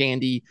 got some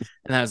candy,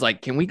 and I was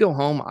like, "Can we go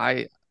home?"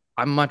 I'd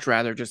much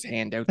rather just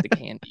hand out the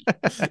candy.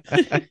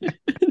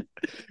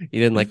 You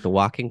didn't like the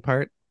walking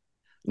part?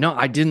 No,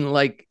 I didn't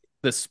like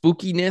the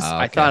spookiness. Oh,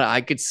 I okay. thought I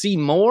could see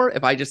more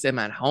if I just am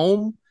at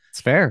home,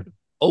 It's fair.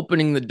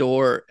 opening the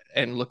door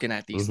and looking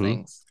at these Mhm.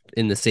 things.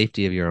 In the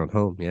safety of your own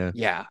home. Yeah.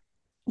 Yeah.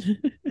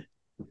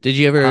 Did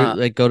you ever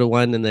Uh, go to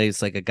one and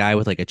there's like a guy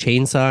with like a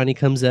chainsaw and he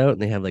comes out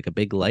and they have like a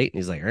big light and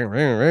he's like, "Rrr,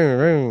 rrr,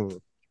 rrr, rrr."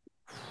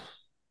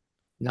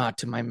 Not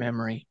to my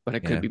memory, but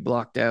it Yeah. could be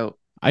blocked out.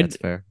 That's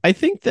fair. I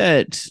think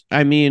that,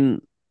 I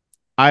mean,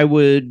 I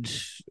would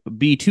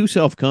be too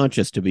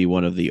self-conscious to be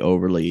one of the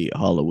overly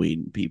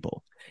Halloween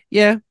people.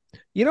 Yeah.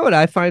 You know what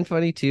I find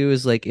funny too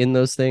is like in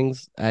those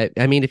things. I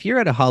mean, if you're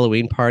at a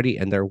Halloween party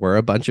and there were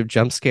a bunch of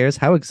jump scares,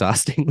 how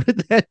exhausting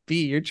would that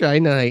be? You're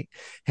trying to like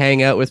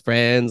hang out with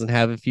friends and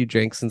have a few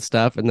drinks and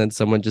stuff, and then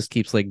someone just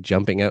keeps like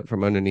jumping out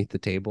from underneath the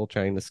table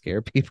trying to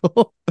scare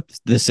people.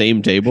 The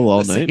same table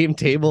all The night. same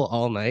table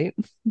all night.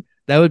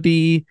 That would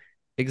be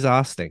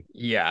exhausting.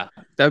 Yeah.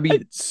 That would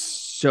be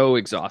so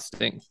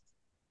exhausting.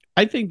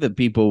 I think that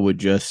people would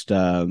just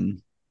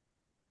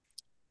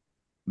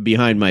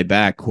behind my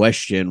back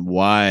question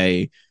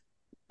why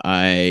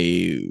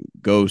I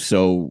go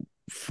so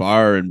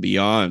far and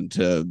beyond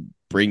to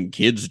bring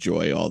kids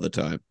joy all the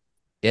time.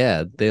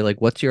 Yeah, they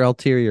like, what's your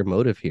ulterior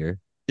motive here?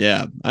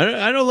 Yeah,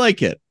 I don't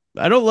like it.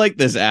 I don't like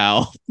this,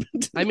 Al.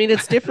 I mean,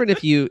 it's different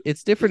if you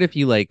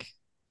like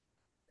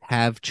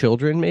have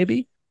children,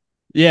 maybe.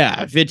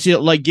 Yeah, if it's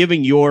like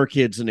giving your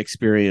kids an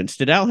experience.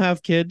 Did Al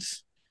have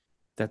kids?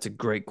 That's a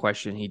great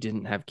question. He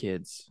didn't have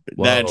kids.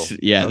 That's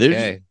yeah.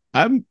 Okay.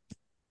 I'm.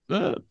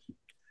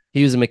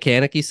 He was a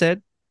mechanic, he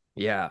said,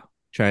 Yeah.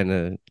 trying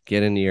to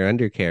get into your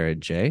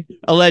undercarriage, eh?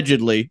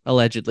 Allegedly.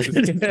 Allegedly.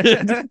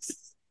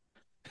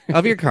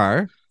 Of your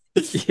car,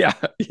 Yeah.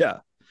 Yeah.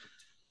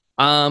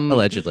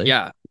 allegedly.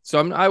 Yeah. So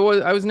I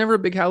was never a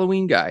big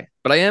Halloween guy,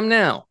 but I am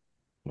now.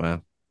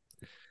 Wow.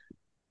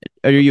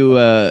 Are you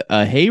a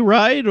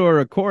hayride or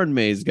a corn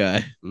maze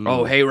guy? Mm.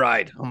 Oh,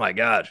 hayride. Oh my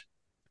God.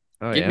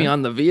 Oh, Get yeah? me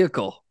on the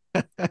vehicle.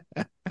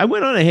 I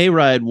went on a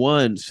hayride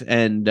once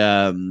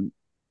and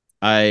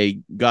I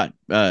got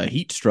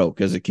heat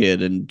stroke as a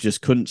kid and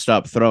just couldn't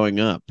stop throwing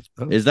up.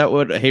 Oh. Is that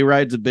what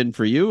hayrides have been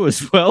for you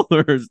as well,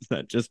 or is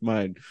that just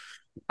mine?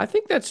 I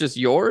think that's just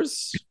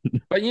yours.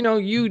 But you know,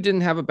 you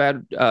didn't have a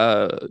bad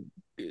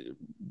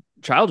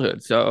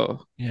childhood,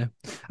 so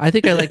I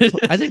think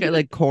I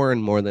like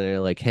corn more than I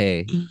like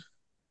hay.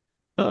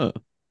 Oh,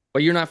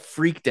 but you're not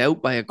freaked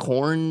out by a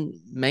corn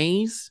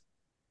maze?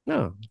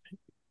 No.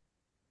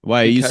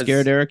 why are you Because-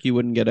 scared, Eric? You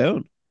wouldn't get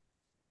out?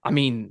 I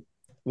mean,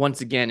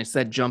 once again, it's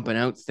that jumping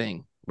out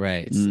thing.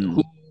 Right. It's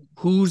Mm.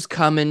 who's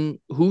coming,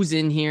 who's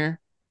in here,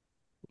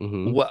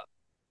 Mhm.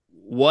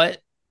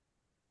 what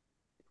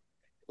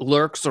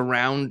lurks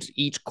around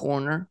each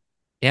corner.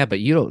 Yeah, but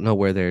you don't know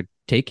where they're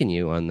taking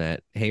you on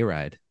that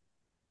hayride.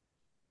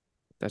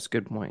 That's a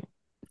good point.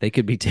 They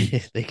could be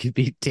they could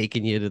be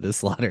taking you to the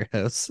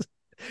slaughterhouse,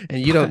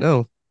 and you don't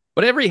know.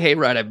 But every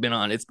hayride I've been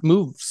on, it's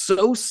moved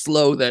so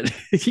slow that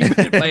even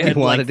if I had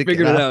Wanted like to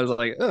figured get it off. out, I was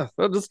like, oh,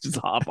 I'll just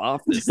hop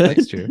off this thing.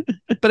 That's true.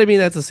 But I mean,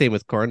 that's the same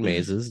with corn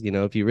mazes. You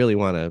know, if you really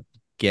want to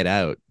get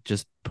out,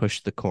 just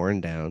push the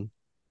corn down.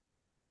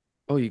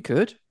 Oh, you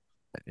could?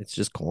 It's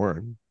just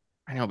corn.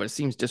 I know, but it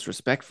seems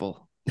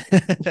disrespectful.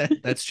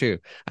 That's true.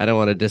 I don't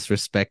want to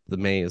disrespect the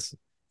maze,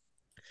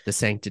 the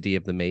sanctity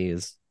of the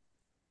maze.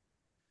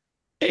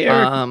 Hey,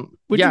 Eric,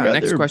 would you Yeah,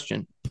 next rather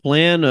question.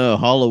 plan a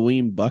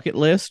Halloween bucket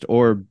list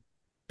or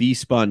be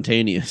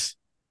spontaneous?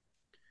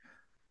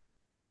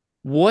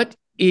 What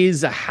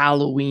is a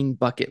Halloween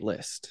bucket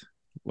list?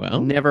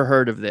 Well, Never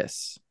heard of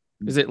this.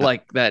 Is it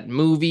like that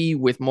movie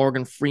with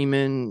Morgan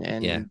Freeman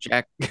and Yeah.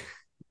 Jack?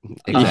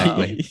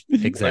 Exactly.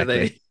 Where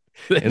Exactly.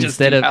 they just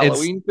Instead do of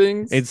Halloween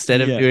things.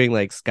 Instead of Yeah. doing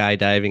like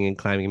skydiving and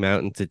climbing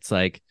mountains, it's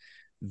like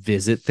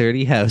visit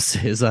 30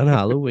 houses on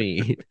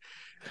Halloween.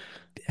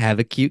 Have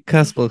a cute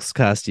Cusplex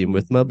costume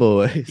with my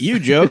boys. You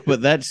joke,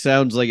 but that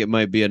sounds like it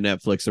might be a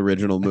Netflix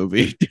original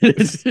movie.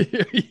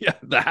 Yeah,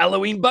 the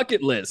Halloween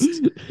bucket list.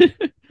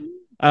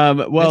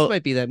 Well, this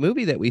might be that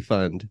movie that we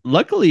fund.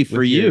 luckily for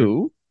with your-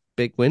 you,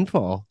 Big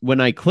windfall.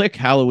 when I click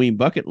Halloween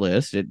bucket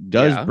list, it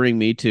does Yeah. bring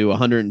me to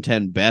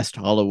 110 best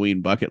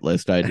Halloween bucket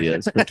list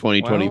ideas for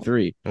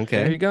 2023. There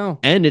Okay. you go.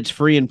 And it's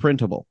free and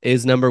printable.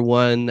 Is number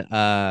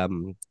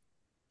one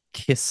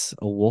kiss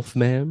a wolf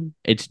man?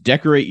 It's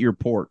decorate your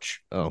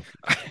porch. Oh,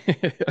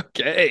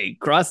 Okay,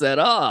 cross that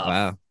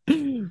off.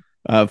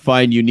 wow.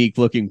 Find unique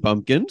looking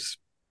pumpkins.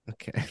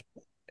 Okay.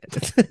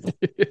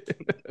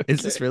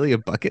 Is this really a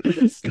bucket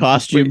list?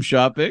 Costume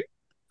shopping.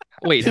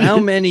 Wait, how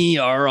many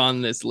are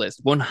on this list?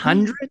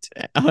 100?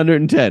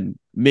 110.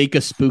 Make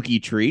a spooky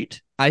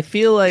treat. I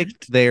feel like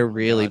they're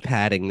really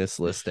padding this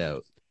list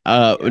out.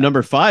 Yeah.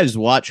 Number 5 is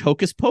watch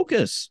Hocus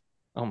Pocus.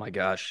 Oh my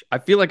gosh. I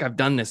feel like I've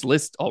done this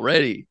list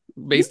already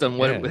based on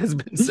what Yeah. has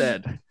been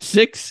said.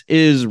 6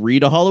 is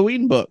read a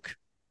Halloween book.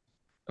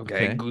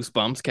 Okay, Okay.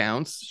 Goosebumps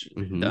counts.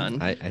 Mhm.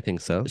 Done. I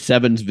think so.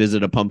 7's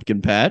visit a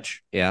pumpkin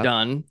patch. Yeah.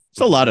 Done. It's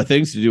a lot of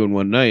things to do in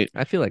one night.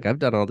 I feel like I've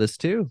done all this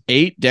too.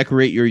 8,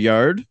 decorate your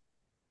yard.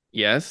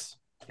 Yes.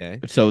 Okay.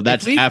 So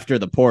that's we- after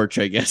the porch,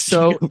 I guess.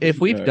 So if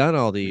we've done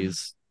all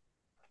these,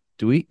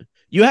 do we?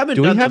 You haven't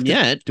Do we done have them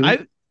to- yet. do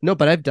we- No,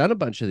 but I've done a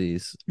bunch of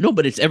these. No,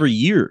 but it's every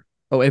year.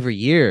 Oh, every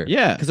year.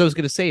 Yeah. Because I was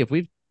gonna say, if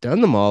we've done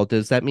them all,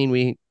 does that mean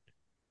we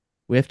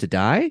have to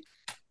die?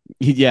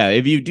 Yeah.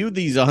 If you do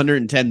these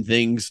 110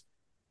 things,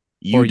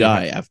 you Or you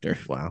die have- after.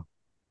 Wow.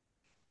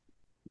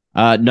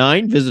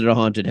 9, visit a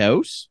haunted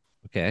house.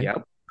 Okay.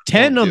 Yep.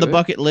 10 I'll on do the it.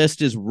 bucket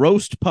list is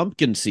roast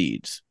pumpkin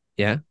seeds.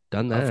 Yeah.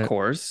 Done that. Of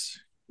course.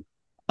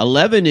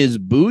 11 is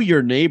boo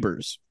your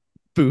neighbors.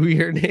 Boo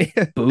your name.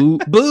 Boo.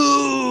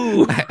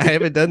 Boo. I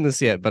haven't done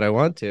this yet, but I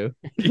want to.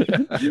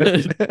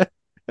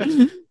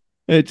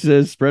 It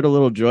says spread a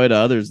little joy to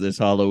others this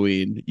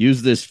Halloween.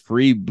 Use this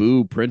free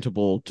boo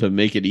printable to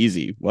make it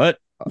easy. What?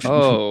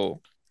 Oh,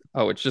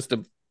 it's just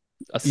a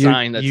You-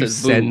 sign that you says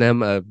send boo.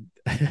 them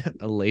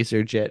a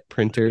laser jet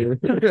printer.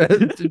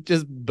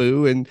 Just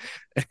boo and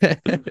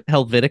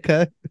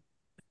Helvetica.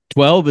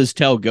 12 is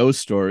tell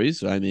ghost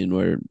stories. I mean,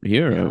 we're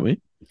here, Yeah. aren't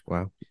we?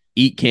 Wow.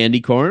 Eat candy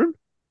corn,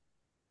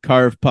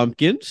 carve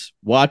pumpkins,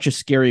 watch a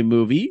scary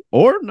movie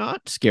or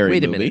not scary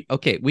Wait a movie. minute.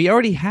 Okay, we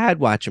already had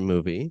watch a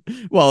movie.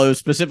 Well, it was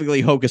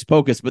specifically Hocus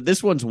Pocus, but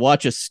this one's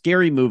watch a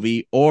scary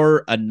movie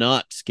or a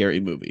not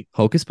scary movie.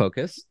 Hocus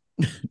Pocus.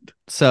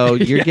 So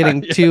you're Yeah,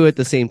 getting yes. two at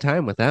the same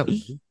time with that one.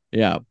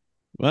 Yeah.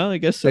 Well, I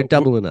guess so. They're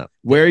doubling up.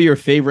 Wear your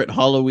favorite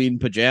Halloween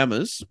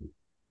pajamas.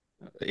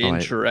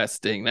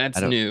 Interesting. That's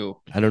I don't- new.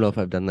 I don't know if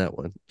I've done that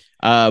one.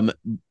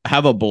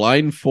 Have a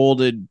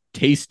blindfolded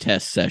taste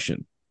test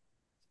session.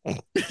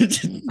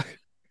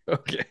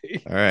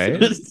 Okay. All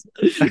right.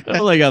 I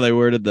don't like how they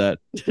worded that.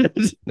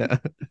 No.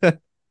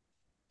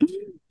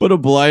 Put a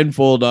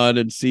blindfold on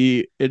and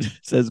see. It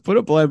says put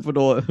a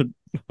blindfold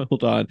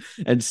on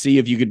and see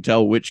if you can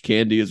tell which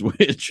candy is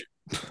which.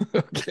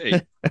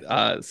 Okay.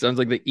 Sounds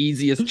like the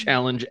easiest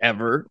challenge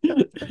ever.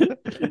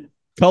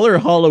 Color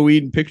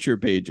Halloween picture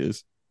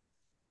pages.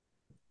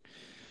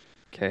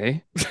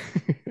 Okay.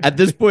 At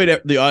this point,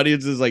 the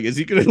audience is like, is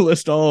he going to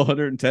list all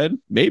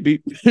 110?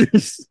 Maybe.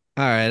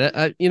 All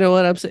right. You know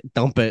what I'm saying?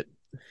 Dump it.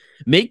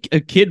 Make a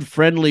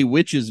kid-friendly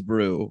witch's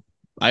brew.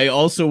 I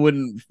also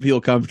wouldn't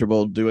feel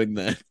comfortable doing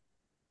that.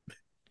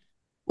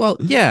 Well,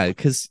 yeah,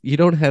 because you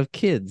don't have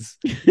kids.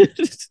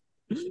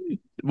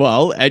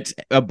 Well, it's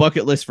a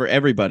bucket list for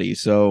everybody.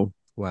 So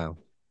Wow.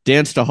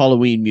 dance to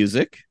Halloween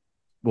music.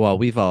 Well,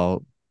 we've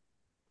all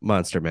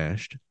monster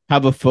mashed.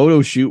 Have a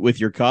photo shoot with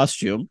your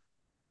costume.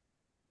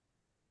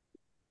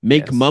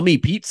 Make Yes. mummy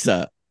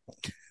pizza.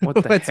 What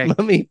the What's heck?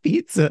 mummy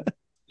pizza?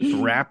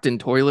 Wrapped in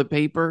toilet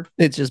paper?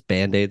 It's just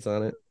band-aids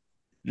on it.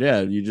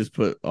 Yeah, you just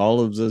put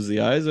olives as the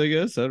eyes, I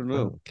guess. I don't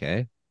know.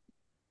 Okay.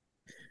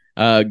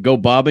 Go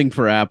bobbing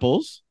for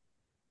apples.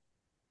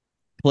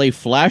 Play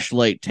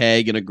flashlight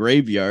tag in a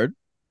graveyard.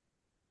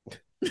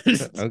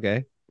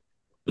 Okay.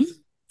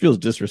 Feels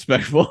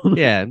disrespectful.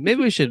 Yeah,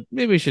 maybe we should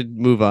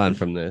move on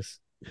from this.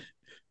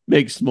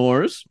 Make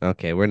s'mores.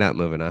 Okay, we're not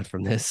moving on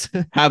from this.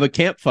 Have a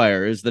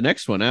campfire is the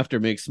next one after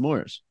make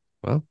s'mores.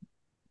 Well,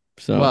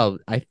 So well,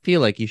 I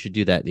feel like you should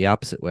do that the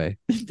opposite way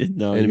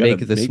no, and you gotta make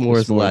the make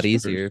s'mores a lot first.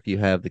 easier if you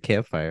have the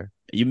campfire.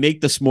 You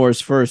make the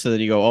s'mores first, and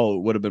then you go, "Oh,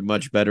 it would have been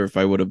much better if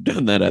I would have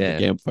done that at Yeah,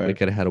 the campfire." We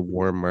could have had a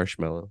warm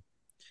marshmallow.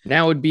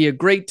 Now would be a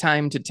great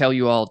time to tell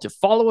you all to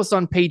follow us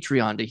on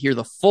Patreon to hear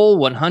the full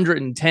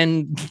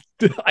 110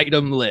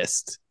 item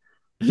list.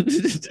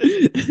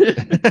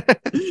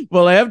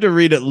 Well, I have to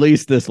read at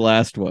least this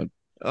last one.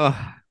 Oh,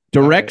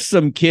 Direct right.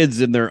 some kids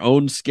in their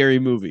own scary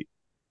movie.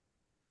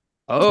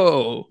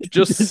 Oh,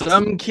 just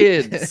some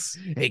kids.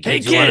 Hey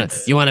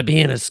kids, you wanna be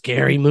in a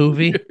scary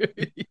movie?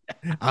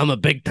 I'm a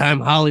big time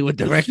Hollywood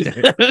director.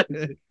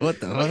 What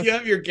the Oh, fuck? you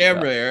have your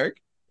camera, Eric.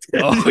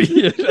 Oh,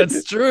 yeah,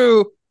 that's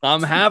true.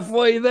 I'm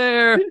halfway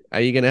there.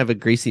 Are you gonna have a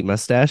greasy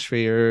mustache for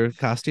your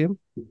costume?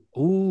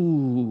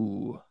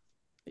 Ooh.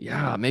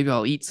 Yeah, maybe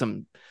I'll eat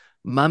some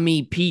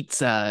mummy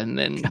pizza and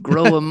then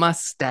grow a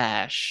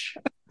mustache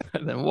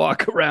and then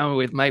walk around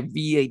with my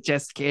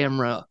VHS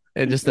camera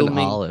And just an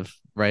filming olive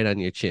right on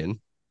your chin.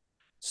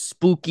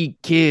 spooky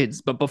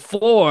kids. But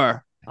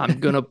before, I'm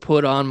going to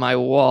put on my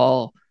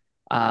wall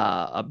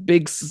a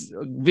big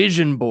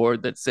vision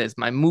board that says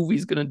my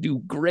movie's going to do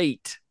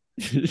great.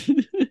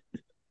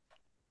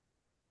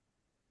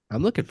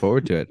 I'm looking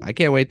forward to it. I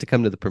can't wait to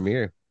come to the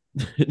premiere.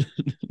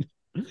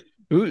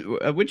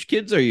 Which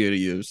kids are you to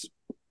use?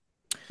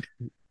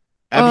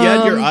 Have you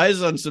had your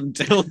eyes on some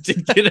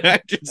talented kid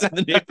actors in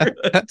the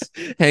neighborhood?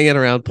 Hanging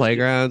around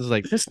playgrounds,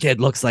 like this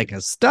kid looks like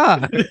a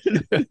star.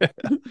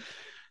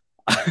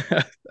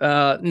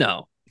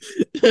 No.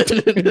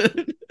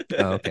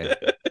 Oh, okay.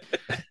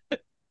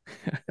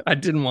 I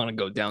didn't want to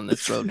go down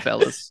this road,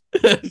 fellas.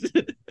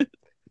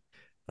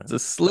 It's a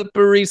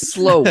slippery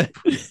slope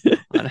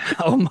on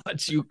how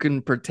much you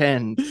can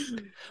pretend.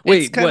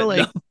 Wait, kind of what?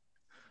 like.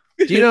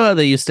 No. Do you know how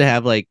they used to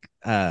have like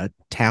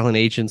talent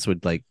agents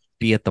would like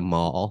be at the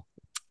mall?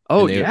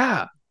 Oh And they-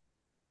 yeah.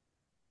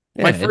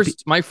 Yeah,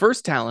 My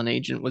first talent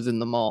agent was in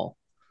the mall.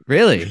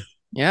 really?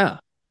 Yeah.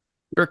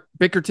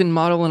 Bickerton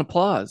Model and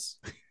Applause.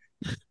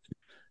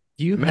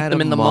 You Met had them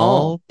a in the mall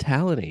mall.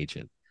 talent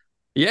agent.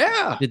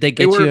 Yeah. Did they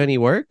get were- you any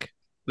work?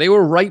 They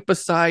were right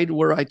beside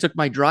where I took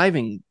my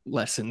driving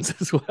lessons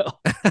as well.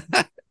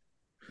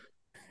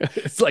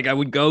 It's like I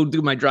would go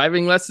do my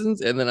driving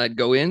lessons and then I'd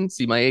go in,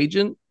 see my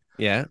agent.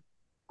 Yeah.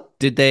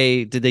 Did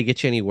they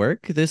get you any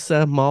work? This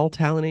mall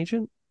talent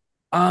agent?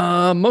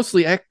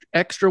 Mostly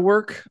extra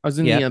work. I was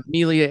in Yep. the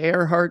Amelia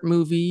Earhart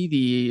movie,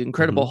 The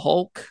Incredible Mhm.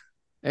 Hulk.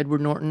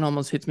 Edward Norton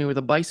almost hits me with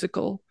a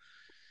bicycle.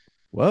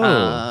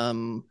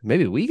 Whoa.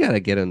 Maybe we gotta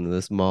get into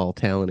this mall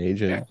talent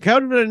agent. How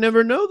did I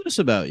never know this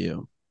about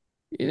you?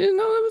 You didn't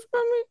know that was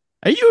from me?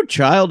 Are you a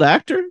child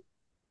actor?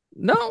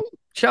 No,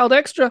 child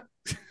extra.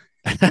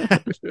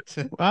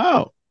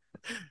 Wow.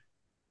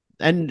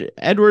 And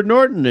Edward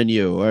Norton and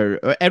you, or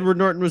Edward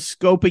Norton was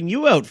scoping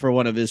you out for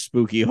one of his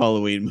spooky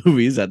Halloween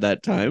movies at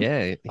that time.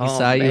 Yeah, he Oh,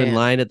 saw you in man.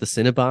 line at the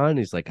Cinnabon.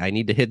 He's like, I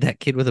need to hit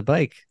that kid with a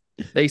bike.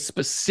 They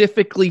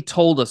specifically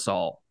told us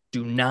all,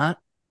 do not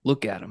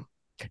look at him.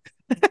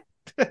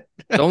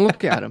 Don't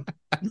look at him.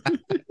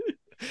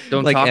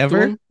 Don't Like talk ever?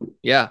 to him.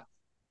 Yeah.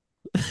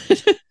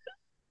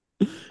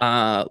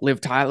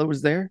 Liv Tyler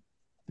was there.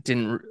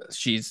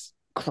 She's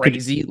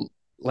crazy.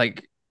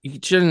 Like she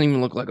doesn't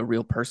even look like a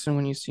real person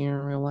when you see her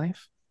in real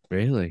life.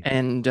 Really?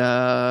 And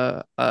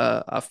a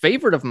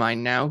favorite of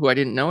mine now, who I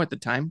didn't know at the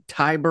time,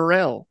 Ty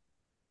Burrell.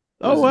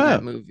 Oh, was in wow.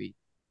 that movie.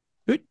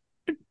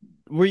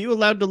 Were you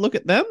allowed to look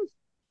at them?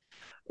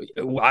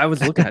 I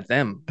was looking at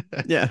them.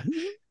 Yeah.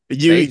 They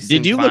Did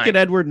seemed you look fine. at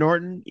Edward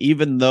Norton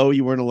even though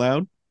you weren't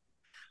allowed?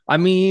 I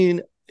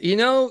mean, you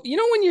know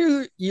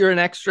when you're an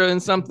extra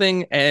in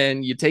something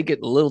and you take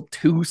it a little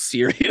too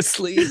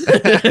seriously.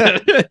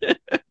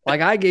 Like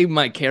I gave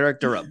my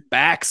character a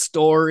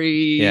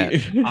backstory. Yeah.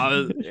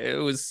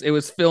 It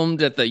was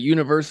filmed at the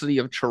University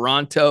of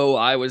Toronto.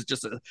 I was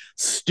just a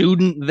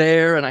student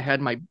there, and I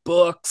had my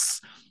books.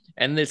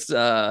 And this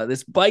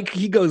bike,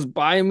 he goes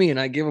by me, and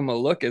I give him a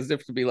look as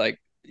if to be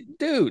like,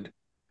 "Dude."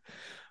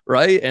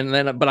 Right. And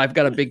then, but I've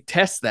got a big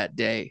test that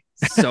day.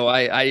 So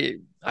I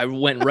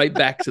went right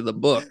back to the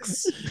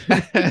books.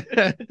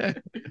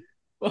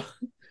 Well,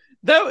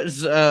 that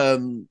was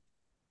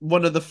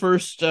one of the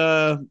first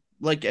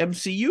like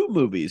MCU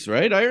movies,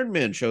 right? Iron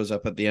Man shows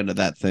up at the end of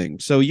that thing.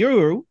 So you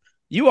are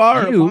You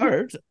a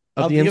part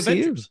of the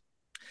Avengers. MCU.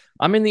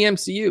 I'm in the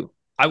MCU.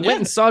 I went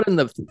and saw it in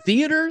the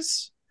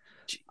theaters.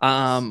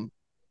 And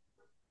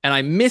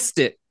I missed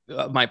it,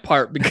 my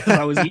part, because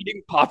I was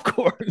eating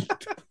popcorn.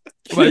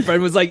 My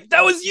friend was like,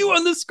 "That was you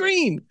on the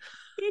screen."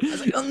 I was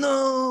like, "Oh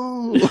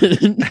no,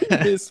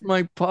 it's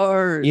my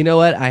part." You know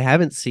what? I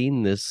haven't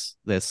seen this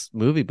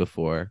movie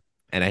before,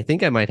 and I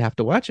think I might have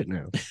to watch it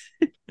now.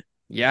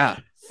 Yeah.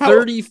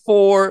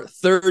 34,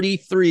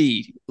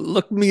 33.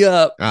 Look me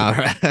up. All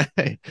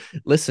right.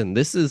 Listen,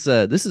 this is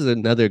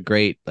another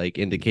great like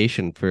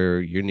indication for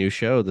your new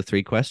show, The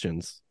Three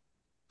Questions.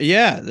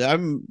 Yeah,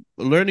 I'm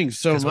learning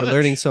so 'Cause much. we're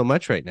learning so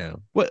much right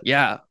now.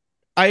 Yeah.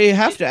 I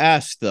have to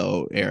ask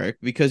though, Eric,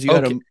 because you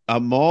had Okay. a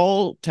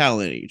mall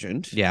talent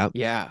agent, Yeah.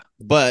 Yeah.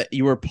 but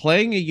you were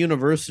playing a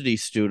university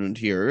student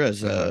here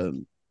as a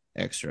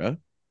extra.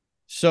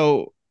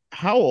 So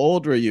how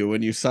old were you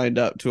when you signed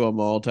up to a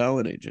mall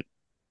talent agent?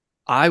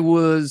 I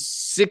was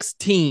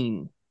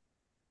 16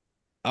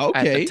 at the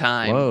Okay.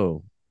 time.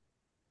 Whoa.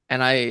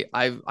 And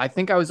I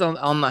think I was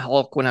on the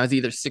Hulk when I was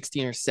either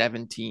 16 or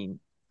 17.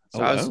 So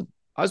Oh, I wow.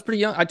 was pretty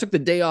young. I took the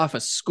day off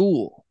of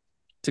school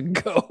to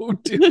go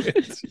do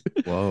it,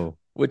 Whoa.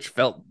 which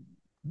felt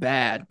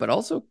bad, but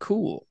also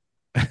cool.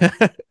 Yeah.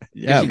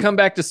 Because you come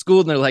back to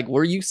school and they're like,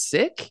 "Were you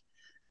sick?"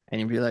 And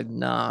you'd be like,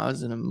 "Nah, I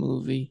was in a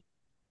movie."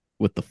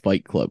 With the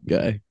Fight Club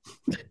guy.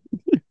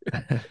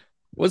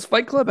 Was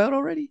Fight Club out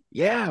already?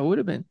 Yeah, it would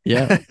have been.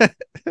 Yeah.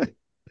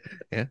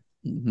 Yeah.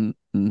 Mm-hmm.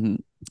 Mm-hmm.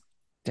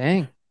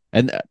 Dang.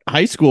 And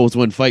high school is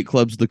when Fight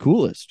Club's the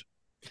coolest.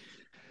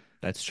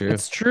 That's true.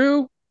 That's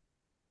true.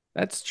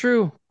 That's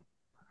true.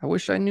 I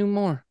wish I knew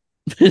more.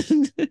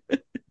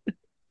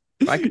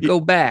 If I could go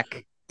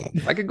back,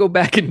 if I could go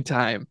back in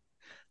time,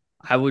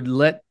 I would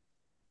let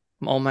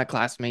all my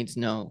classmates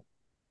know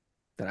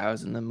that I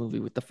was in the movie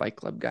with the Fight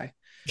Club guy.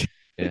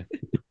 And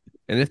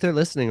if they're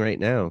listening right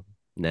now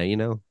you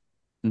know.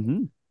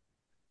 Mm-hmm.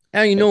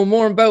 Now you know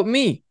more about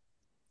me.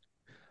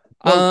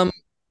 Well-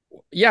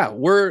 Yeah,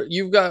 what are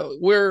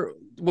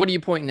you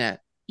pointing at?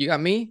 You got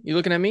me? You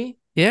looking at me?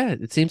 Yeah,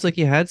 it seems like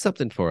you had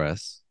something for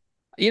us.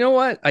 You know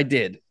what? I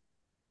did.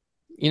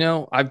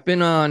 I've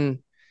been on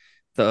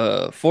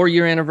the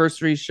 4-year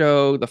anniversary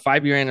show, the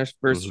 5-year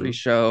anniversary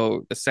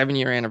show, the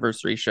 7-year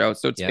anniversary show.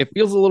 So it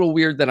feels a little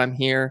weird that I'm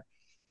here.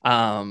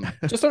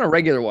 Just on a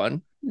regular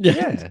one.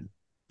 Yeah.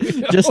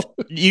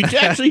 You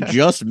actually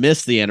just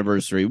missed the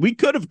anniversary. We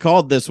could have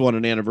called this one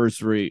an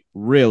anniversary,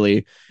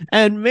 really,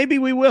 and maybe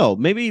we will.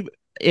 Maybe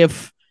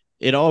if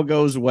it all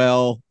goes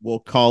well, we'll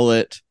call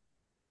it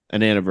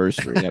an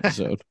anniversary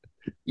episode.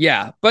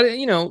 Yeah, but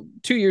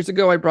 2 years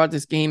ago I brought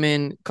this game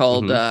in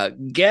called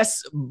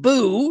Guess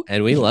Boo,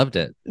 And we loved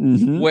it.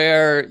 Mhm.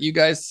 where you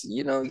guys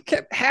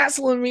kept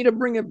hassling me to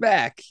bring it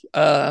back.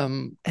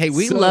 Hey,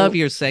 we so- love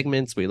your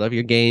segments. We love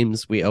your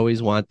games. We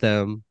always want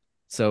them.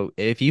 So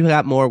if you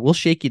got more, we'll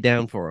shake you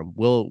down for them.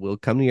 We'll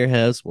come to your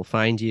house. We'll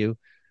find you.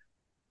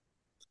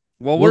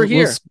 Well, we're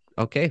here.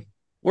 Okay.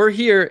 We're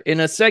here in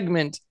a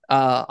segment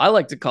I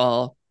like to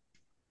call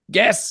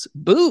Guess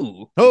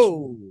Boo.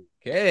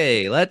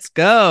 Okay, let's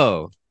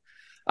go.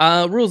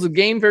 Rules of the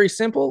game, very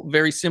simple,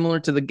 very similar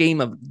to the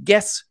game of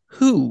Guess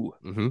Who.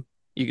 Mm-hmm.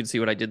 You can see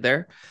what I did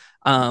there.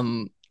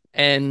 And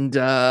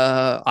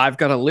I've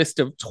got a list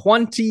of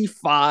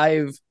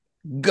 25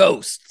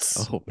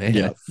 ghosts. Oh man.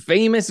 Yeah.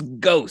 Famous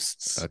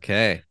ghosts.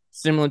 Okay.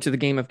 Similar to the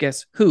game of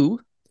Guess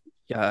Who.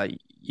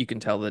 You can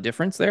tell the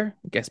difference there.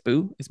 Guess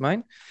Boo is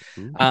mine.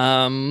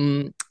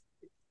 Mhm.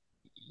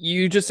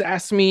 You just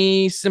ask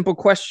me simple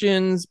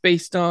questions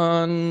based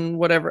on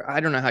whatever. I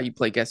don't know how you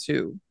play Guess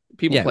Who.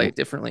 People play it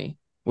differently.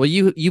 Well,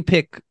 you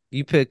pick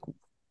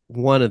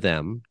one of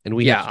them, and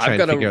we have to try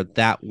and figure out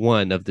that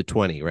one of the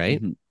 20,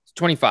 right? Mhm.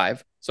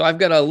 25. So I've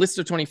got a list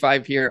of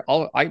 25 here.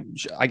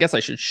 I guess I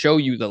should show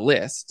you the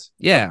list.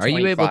 Yeah. of Are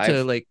you able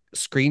 25. to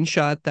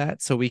screenshot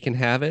that so we can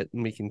have it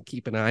and we can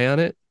keep an eye on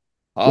it?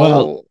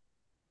 I'll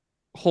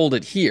hold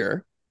it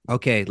here.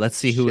 Okay. Let's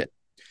see who. Shit.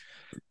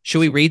 Should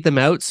we read them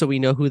out so we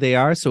know who they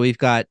are? So we've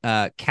got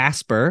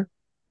Casper,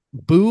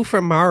 Boo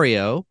from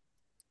Mario.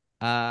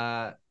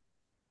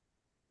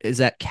 Is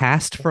that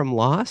Cast from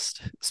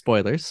Lost?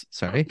 Spoilers.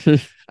 Sorry.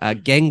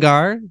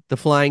 Gengar, the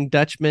Flying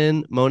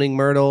Dutchman, Moaning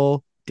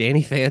Myrtle,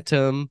 Danny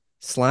Phantom,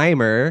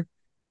 Slimer,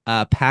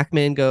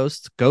 Pac-Man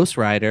Ghost, Ghost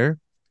Rider.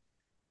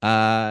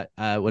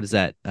 What is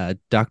that?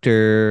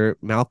 Dr.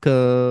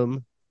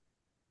 Malcolm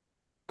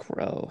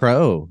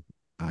Crow.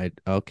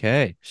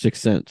 Okay.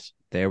 Sixth Sense.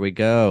 There we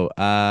go.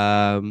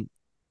 From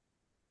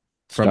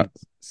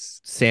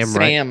Sam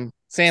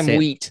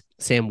Wheat.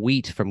 Sam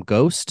Wheat from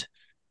Ghost.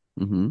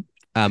 Mm-hmm.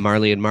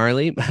 Marley and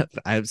Marley,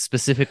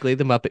 specifically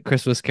the Muppet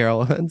Christmas Carol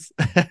ones.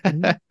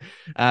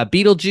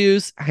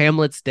 Beetlejuice,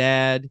 Hamlet's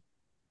dad.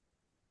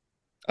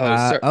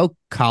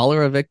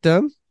 Cholera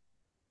victim.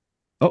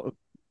 Oh,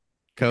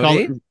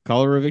 Cody.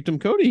 Cholera victim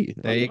Cody.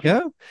 There you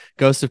go.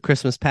 Ghost of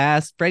Christmas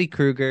Past, Freddy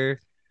Krueger,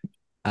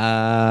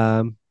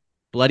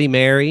 Bloody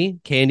Mary,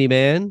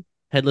 Candyman,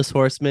 Headless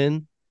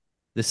Horseman,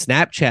 the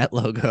Snapchat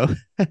logo,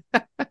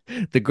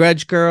 the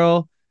Grudge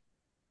Girl,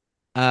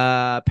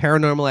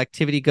 Paranormal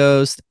Activity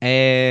Ghost,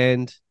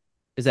 and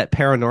is that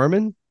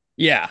Paranorman?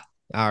 Yeah.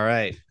 All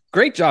right.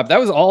 Great job. That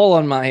was all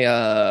on my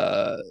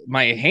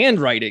my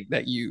handwriting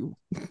that you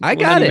I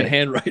got it.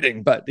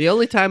 Handwriting, but The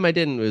only time I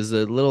didn't was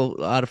a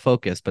little out of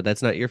focus, but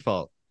that's not your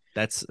fault.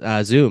 That's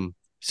Zoom.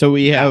 So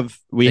we have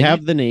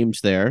the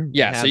names there.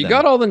 yeah, have so you them.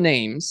 got all the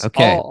names.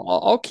 Okay.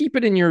 I'll keep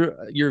it in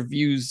your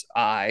view's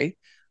eye.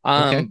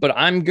 Okay. But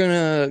I'm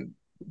gonna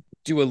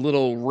do a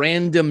little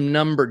random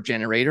number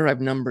generator.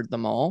 I've numbered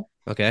them all.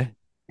 Okay.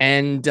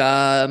 And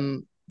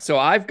so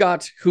I've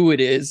got who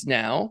it is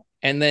now,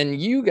 and then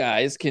you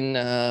guys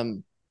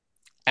can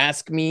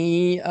ask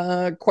me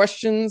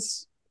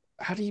questions.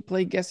 How do you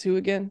play Guess Who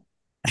again?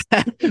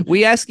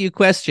 We ask you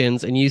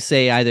questions and you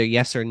say either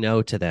yes or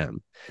no to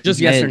them. Just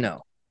yes or And-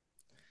 no.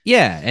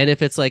 Yeah, and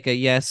if it's like a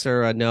yes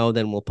or a no,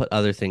 then we'll put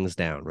other things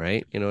down,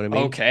 right? You know what I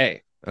mean?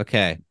 Okay.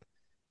 Okay.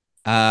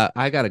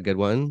 I got a good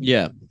one.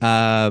 Yeah.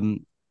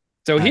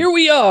 So here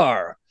we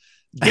are.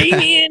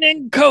 Damien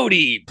and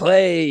Cody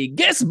play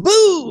Guess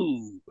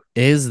Boo.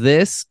 Is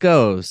this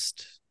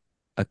ghost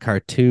a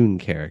cartoon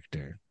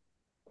character?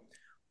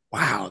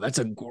 Wow, that's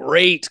a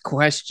great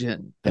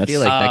question. I feel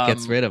like that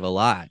gets Um, rid of a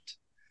lot.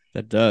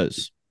 That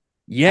does.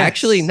 Yes.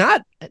 Actually,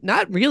 not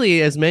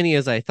really as many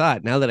as I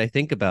thought. Now that I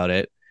think about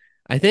it,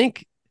 I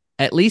think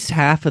at least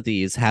half of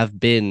these have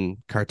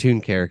been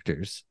cartoon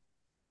characters.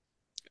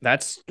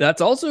 That's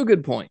also a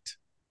good point.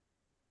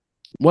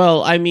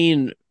 Well, I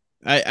mean,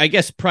 I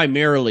guess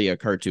primarily a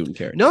cartoon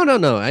character. No.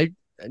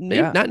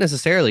 Yeah. Not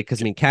necessarily,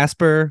 because I mean,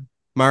 Casper,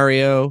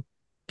 Mario,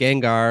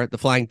 Gengar, the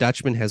Flying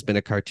Dutchman has been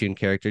a cartoon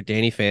character.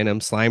 Danny Phantom,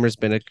 Slimer's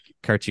been a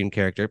cartoon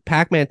character.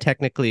 Pac-Man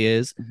technically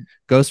is.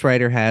 Ghost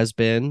Rider has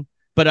been.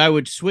 But I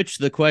would switch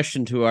the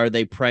question to: are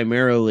they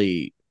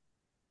primarily?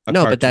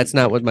 No, but that's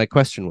not what my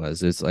question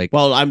was. It's like,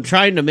 Well, I'm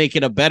trying to make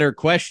it a better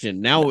question.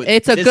 Now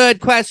it's a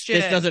good question.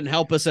 This doesn't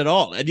help us at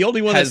all. And the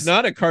only one that's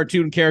not a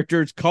cartoon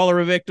character is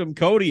Cholera victim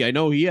Cody. I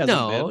know he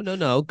hasn't been.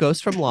 No.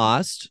 Ghost from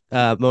Lost,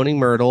 Moaning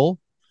Myrtle,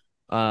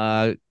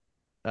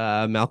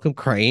 Malcolm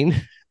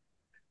Crane,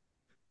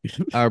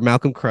 or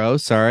Malcolm Crowe.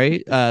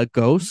 Sorry,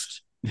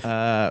 Ghost.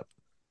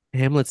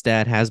 Hamlet's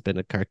dad has been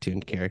a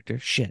cartoon character.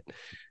 Shit.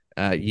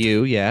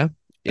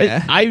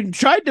 Yeah. I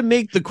tried to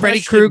make the Freddy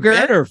question Krueger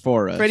better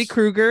for us. Freddy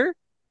Krueger,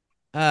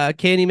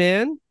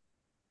 Candyman,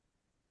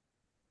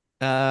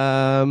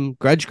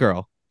 Grudge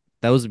Girl.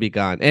 Those would be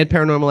gone, and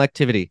Paranormal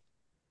Activity.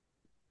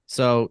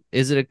 So,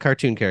 is it a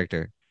cartoon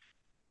character?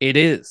 It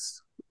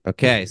is.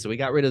 Okay, so we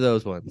got rid of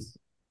those ones.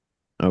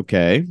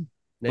 Okay.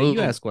 Now you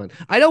ask one.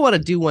 I don't want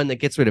to do one that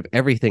gets rid of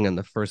everything on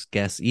the first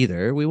guess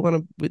either. We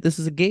want to. This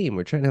is a game.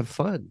 We're trying to have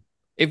fun.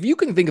 If you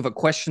can think of a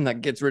question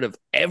that gets rid of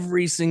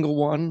every single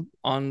one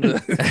on the,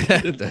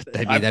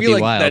 that'd feel be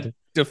like wild. that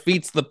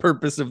defeats the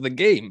purpose of the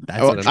game.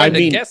 That's what I Trying to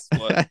mean, guess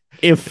one.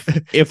 If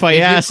I If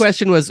asked, your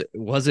question was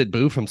it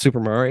Boo from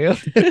Super Mario?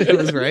 It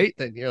was right.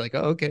 Then you're like,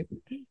 oh, okay.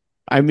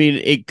 I mean,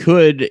 it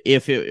could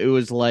if it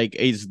was like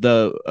is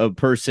the a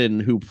person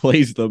who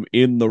plays them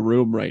in the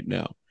room right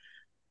now.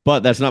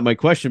 But that's not my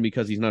question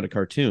because he's not a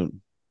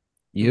cartoon.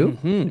 You?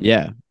 Mhm.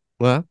 Yeah.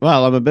 Well,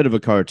 I'm a bit of a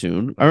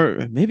cartoon,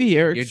 or maybe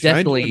Eric's you're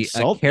trying to definitely a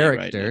insult me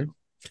right character.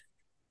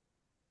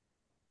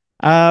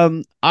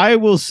 now. I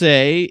will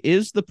say,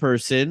 is the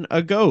person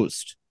a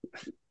ghost?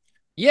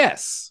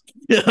 Yes.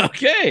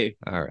 Okay,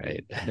 All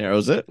right.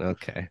 narrows it.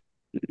 Okay.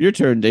 Your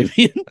turn,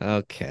 Damien.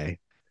 Okay.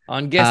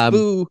 On Guess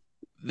Boo,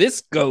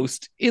 this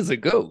ghost is a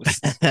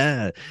ghost.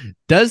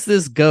 Does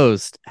this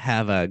ghost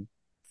have a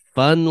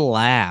fun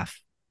laugh?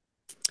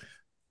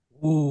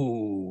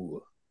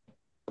 Ooh.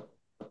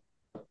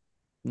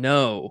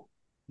 No.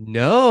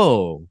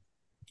 No.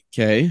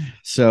 Okay,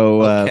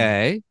 so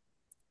Okay.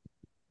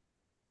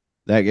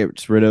 that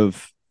gets rid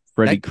of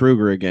Freddy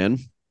Krueger again.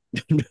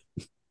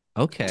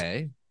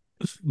 Okay.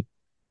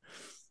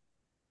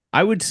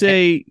 I would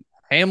say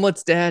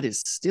Hamlet's dad is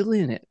still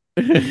in it.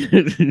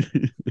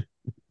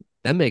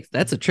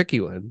 That's a tricky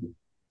one.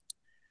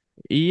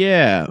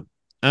 yeah.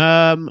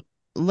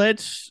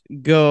 Let's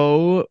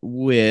go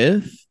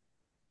with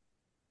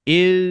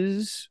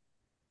is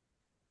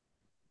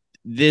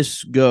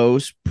this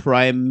ghost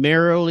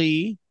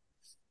primarily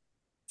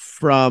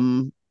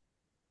from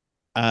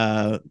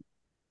a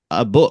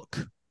book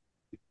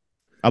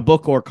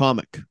or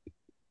comic?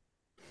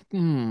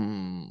 Let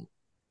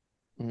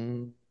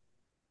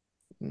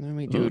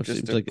me do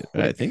just a quick...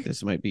 I think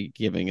this might be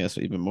giving us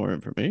even more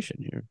information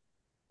here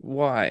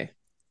Why?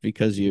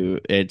 because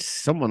it's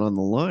someone on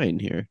the line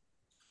here.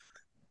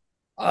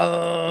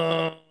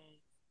 I'm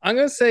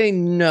gonna say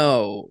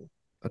no.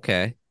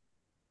 Okay.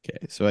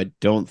 Okay, so I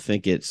don't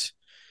think it's.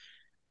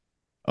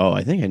 Oh,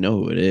 I think I know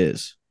who it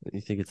is.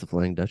 You think it's the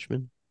Flying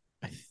Dutchman?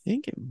 I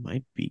think it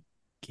might be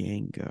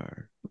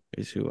Gengar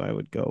is who I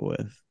would go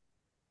with.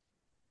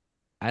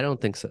 I don't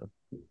think so.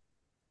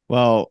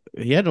 Well,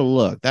 he had to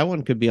look. That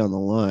one could be on the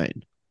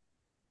line.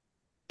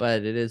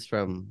 But it is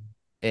from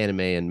anime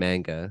and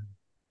manga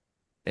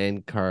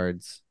and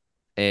cards.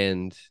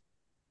 And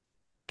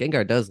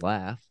Gengar does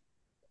laugh.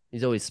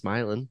 He's always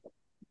smiling.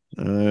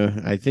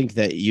 I think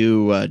that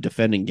you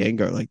defending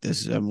Gengar like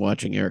this, I'm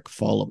watching Eric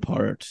fall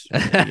apart.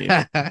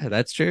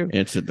 That's true.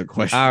 Answered the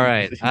question. All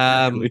right.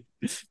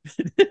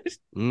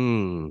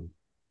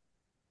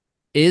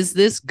 Is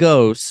this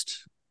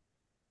ghost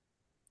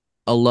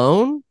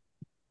alone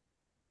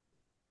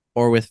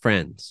or with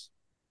friends?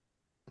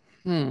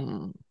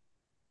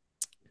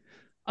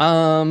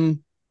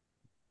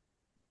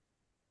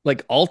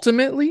 Like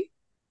ultimately?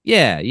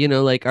 Yeah,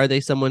 like, are they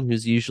someone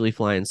who's usually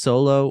flying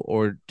solo,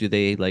 or do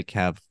they like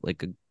have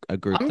like a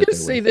group? I'm gonna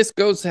say this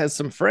ghost has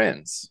some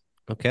friends.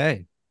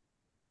 Okay.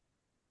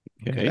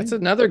 Okay. That's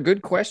another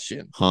good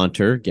question.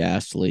 Haunter,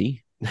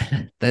 Ghastly.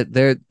 That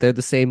they're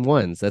the same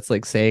ones. That's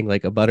like saying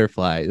like a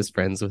butterfly is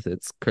friends with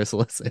its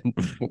chrysalis and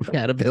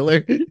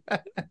caterpillar.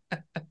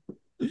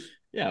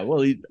 Yeah, Yeah,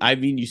 well, I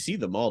mean, you see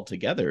them all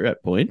together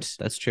at points.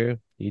 That's true.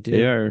 You do.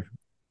 They are.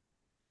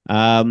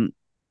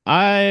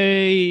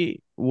 I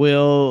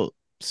will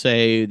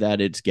say that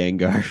it's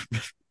Gengar.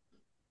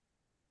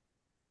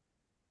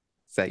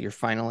 Is that your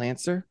final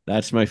answer?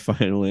 That's my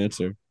final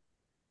answer.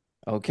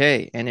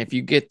 Okay. And if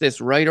you get this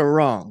right or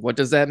wrong, what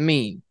does that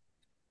mean?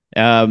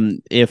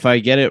 If I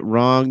get it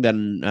wrong,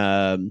 then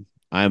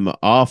I'm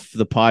off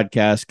the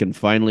podcast, can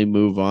finally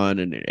move on,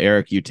 and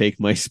Eric, you take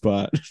my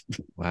spot.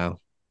 Wow.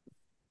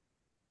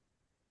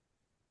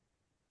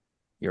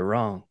 You're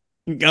wrong.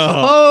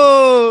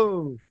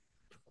 Oh.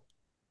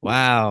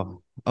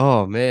 Wow.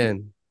 Oh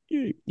man.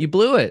 You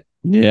blew it.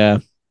 Yeah,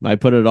 I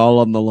put it all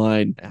on the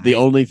line. The I-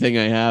 only thing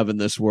I have in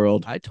this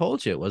world. I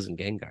told you it wasn't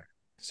Gengar.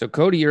 So,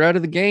 Cody, you're out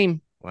of the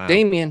game. Wow.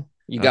 Damien,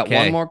 you got Okay.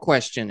 one more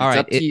question. It's All right,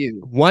 up to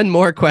you. One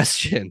more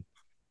question.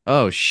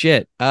 Oh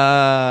shit.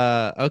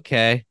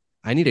 Okay.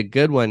 I need a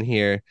good one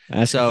here.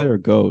 Ask So- if they're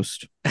a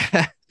ghost.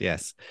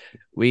 Yes.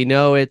 We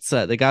know it's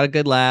they got a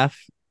good laugh.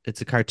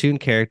 It's a cartoon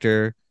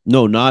character,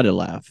 No, not a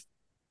laugh.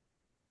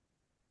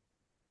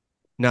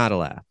 not a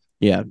laugh.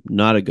 Yeah,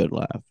 not a good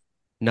laugh.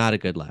 Not a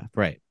good laugh.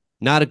 Right.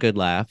 Not a good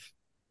laugh.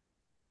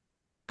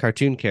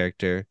 Cartoon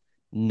character,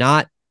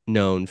 not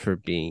known for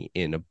being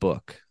in a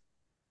book.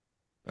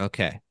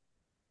 Okay.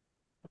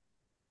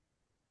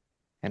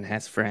 And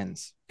has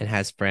friends. And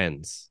has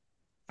friends.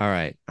 All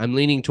right. I'm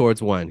leaning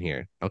towards one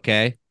here.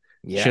 Okay.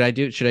 Yeah.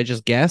 Should I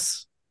just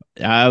guess?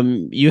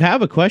 You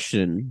have a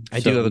question. I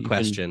so do have a you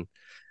can-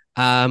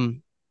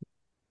 question.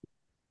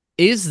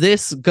 Is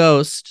this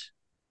ghost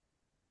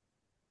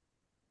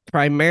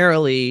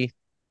primarily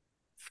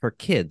for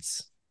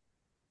kids?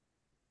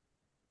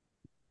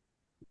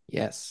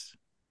 Yes.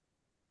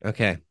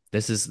 Okay.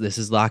 This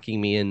is locking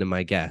me into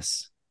my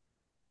guess.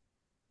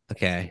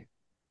 Okay.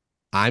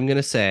 I'm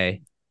gonna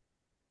say,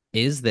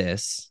 is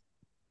this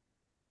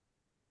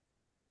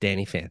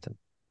Danny Phantom?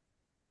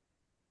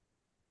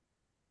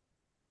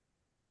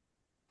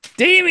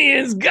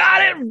 Damien's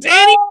got it.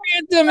 Danny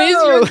Phantom is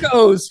your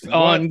ghost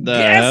on the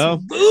Guess hell?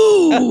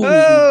 Boo.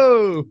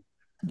 Oh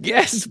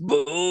Guess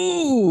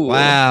Boo.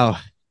 wow.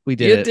 We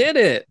did You it. did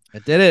it. I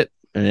did it.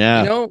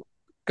 Yeah. You know,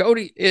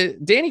 Cody,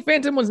 Danny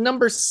Phantom was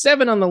number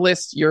 7 on the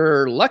list.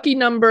 Your lucky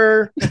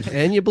number,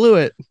 And you blew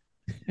it.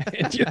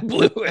 and you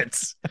blew it.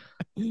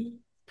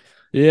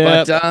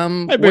 Yeah. But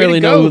I barely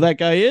know who that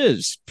guy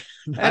is.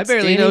 That's I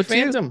barely Danny know too.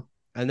 Phantom.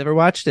 I never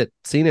watched it,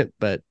 seen it,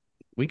 but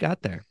we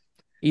got there.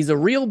 He's a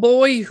real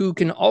boy who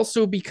can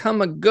also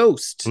become a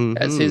ghost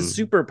as his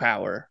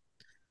superpower.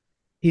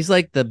 He's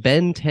like the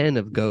Ben 10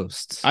 of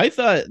ghosts. I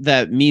thought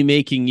that me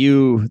making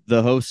you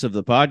the host of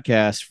the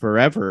podcast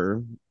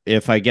forever,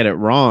 if I get it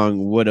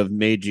wrong, would have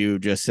made you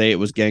just say it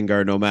was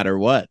Gengar no matter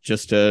what,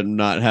 just to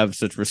not have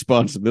such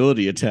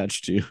responsibility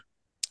attached to you.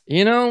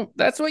 You know,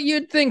 that's what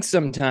you'd think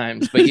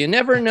sometimes, but you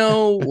never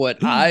know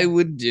what I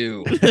would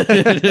do.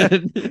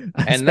 Especially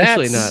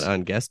that's- not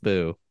on Guess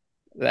Boo.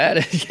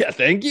 Yeah,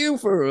 thank you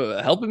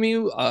for helping me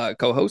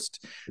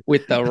co-host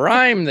with the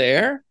rhyme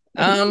there.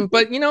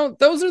 But you know,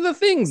 those are the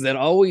things that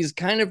always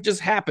kind of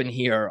just happen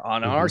here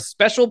on our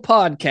special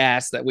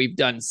podcast that we've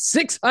done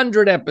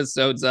 600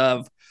 episodes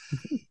of.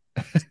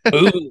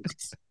 Ooh.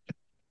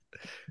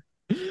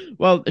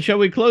 Well, shall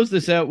we close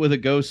this out with a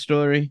ghost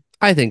story?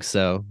 I think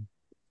so.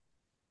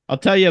 I'll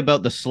tell you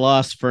about the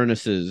Sloss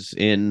furnaces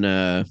in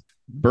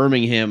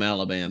Birmingham,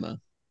 Alabama.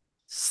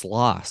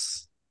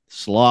 Sloss.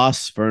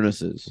 Sloss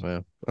furnaces.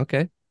 Wow.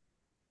 Okay.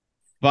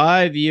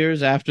 5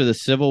 years after the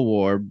Civil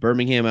War,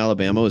 Birmingham,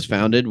 Alabama was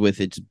founded. With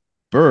its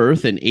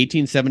birth in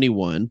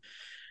 1871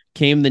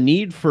 came the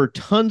need for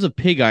tons of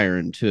pig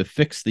iron to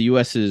fix the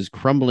U.S.'s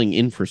crumbling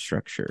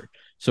infrastructure.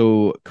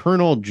 So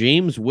Colonel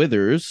James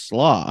Withers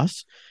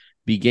Sloss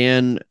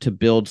began to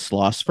build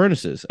Sloss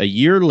furnaces. A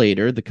year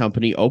later, the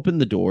company opened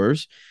the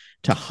doors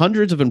to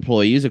hundreds of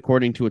employees,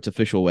 according to its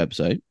official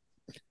website.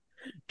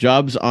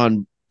 Jobs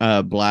on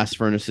blast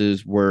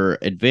furnaces were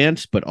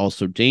advanced but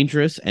also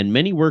dangerous, and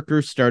many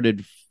workers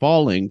started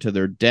falling to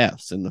their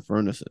deaths in the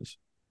furnaces.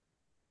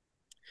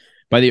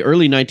 By the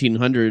early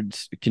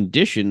 1900s,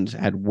 conditions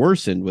had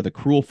worsened with a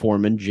cruel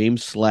foreman,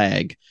 James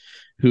Slagg,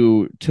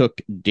 who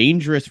took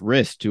dangerous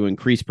risks to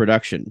increase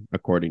production,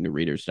 according to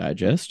Reader's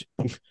Digest,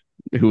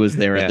 who was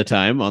there at the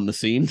time on the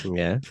scene.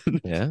 Yeah.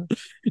 Yeah.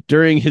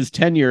 During his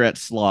tenure at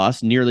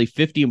Sloss, nearly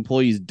 50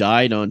 employees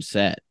died on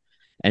set,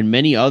 and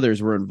many others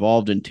were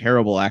involved in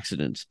terrible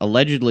accidents.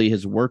 Allegedly,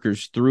 his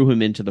workers threw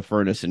him into the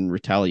furnace in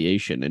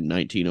retaliation in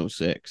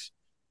 1906.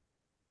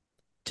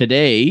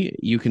 Today,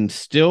 you can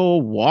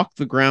still walk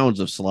the grounds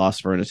of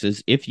Sloss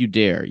furnaces if you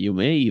dare. You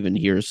may even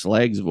hear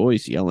Slagg's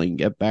voice yelling,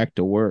 "Get back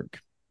to work."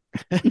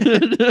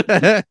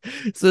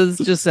 So this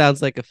just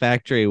sounds like a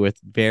factory with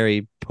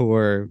very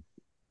poor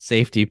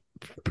safety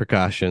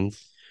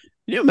precautions.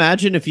 Can you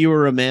imagine if you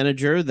were a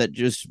manager that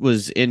just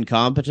was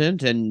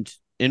incompetent, and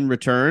in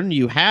return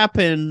you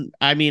happen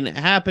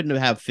to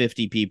have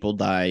 50 people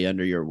die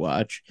under your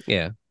watch,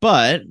 Yeah.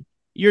 but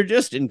you're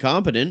just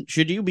incompetent?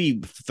 Should you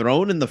be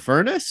thrown in the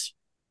furnace?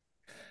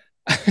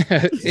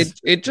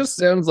 it just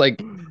sounds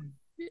like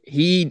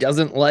he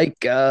doesn't like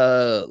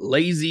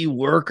lazy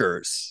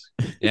workers.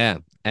 Yeah.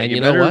 And you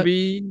you know better what?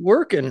 be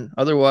working,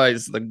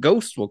 otherwise the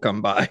ghost will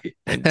come by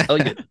and tell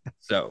you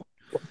so.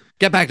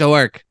 Get back to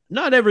work.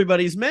 Not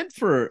everybody's meant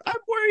for. I'm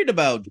worried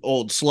about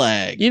old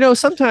slag. You know,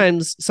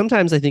 sometimes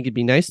I think it'd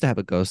be nice to have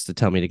a ghost to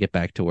tell me to get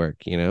back to work,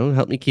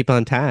 help me keep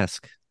on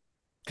task.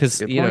 Because,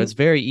 Good point. it's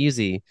very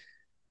easy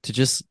to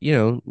just,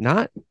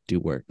 not do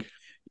work.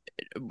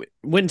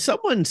 When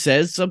someone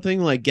says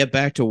something like "get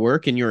back to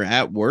work" and you're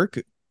at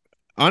work,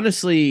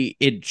 honestly,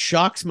 it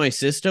shocks my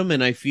system,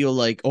 and I feel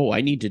like, oh,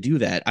 I need to do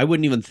that. I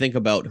wouldn't even think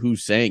about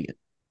who's saying it.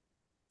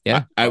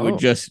 Yeah. I would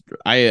just.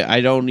 I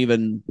don't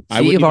even. See,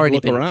 I wouldn't you've even already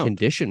look been around.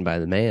 conditioned by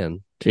the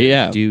man to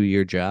Yeah. do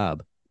your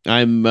job.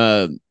 I'm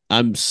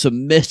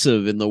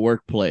submissive in the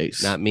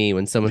workplace. Not me.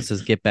 When someone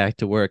says get back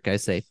to work, I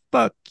say,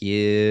 fuck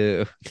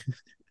you.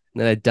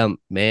 Then I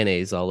dump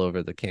mayonnaise all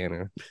over the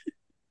canner.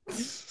 Do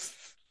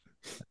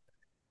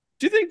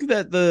you think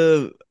that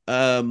the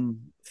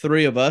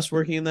three of us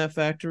working in that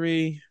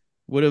factory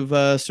would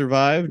have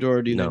survived,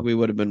 or do you No. think we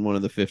would have been one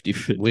of the 50?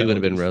 We would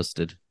have been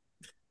roasted.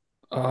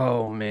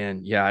 Oh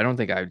man, yeah, I don't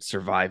think I would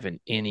survive in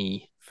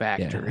any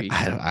factory.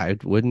 Yeah, I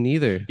wouldn't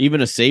either.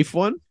 Even a safe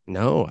one?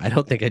 No, I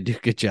don't think I'd do a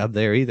good job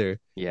there either.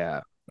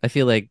 Yeah. I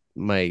feel like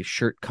my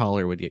shirt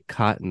collar would get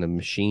caught in the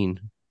machine.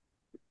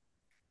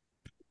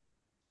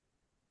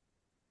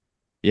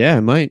 Yeah,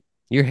 it might.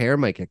 Your hair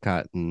might get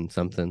caught in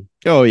something,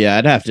 Oh yeah,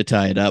 I'd have to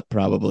tie it up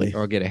probably.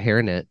 or get a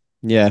hairnet.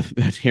 Yeah,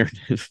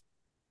 hairnet.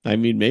 I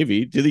mean,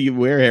 maybe. Do you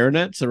wear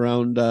hairnets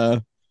around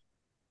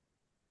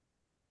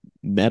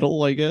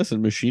metal, I guess,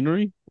 and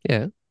machinery?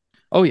 Yeah,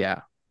 Oh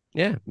yeah.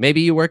 yeah.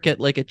 Maybe you work at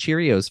like a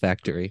Cheerios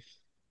factory.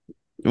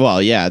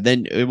 Well, yeah.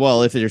 Then,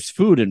 well, if there's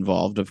food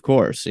involved, of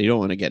course, you don't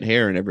want to get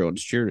hair in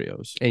everyone's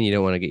Cheerios. And you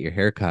don't want to get your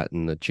hair caught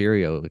in the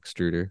Cheerio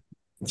extruder.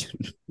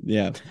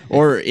 Yeah,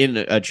 or in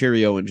a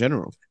Cheerio in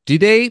general. Do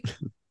they,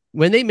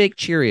 when they make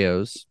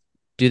Cheerios,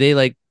 do they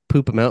like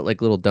poop them out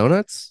like little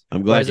donuts?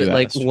 I'm Or glad is it you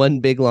like asked. one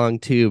big long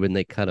tube and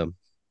they cut them?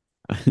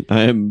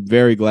 I am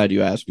very glad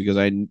you asked because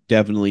I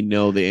definitely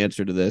know the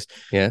answer to this.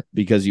 Yeah.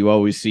 Because you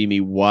always see me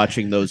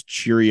watching those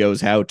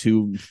Cheerios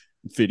how-to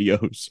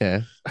videos.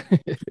 Yeah.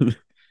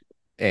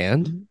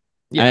 And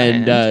Yeah.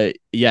 And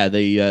yeah,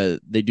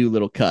 they do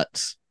little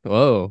cuts.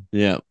 whoa,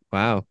 Yeah.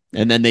 wow,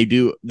 And then they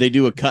do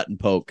a cut and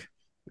poke.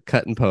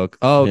 cut and poke.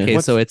 Oh, Yeah. okay.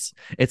 So it's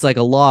like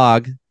a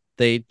log.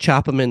 They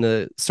chop them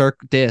into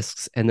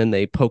discs and then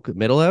they poke the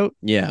middle out.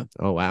 Yeah.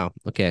 Oh wow.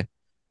 Okay.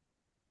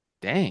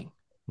 Dang.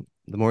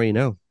 The more you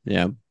know.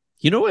 Yeah.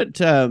 You know what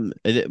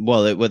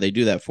what they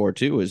do that for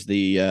too is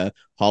the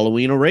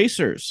Halloween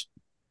erasers.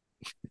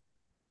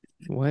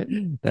 What?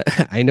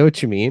 I know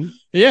what you mean.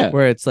 Yeah.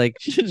 Where it's like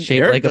shaped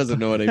Eric like doesn't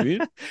know what I mean.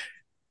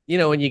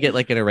 when you get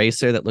like an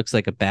eraser that looks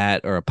like a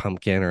bat or a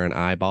pumpkin or an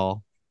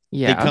eyeball.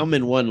 Yeah. They come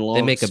in one long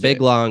They make a stick.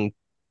 big long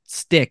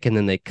stick and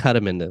then they cut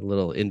them into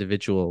little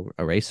individual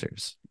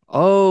erasers.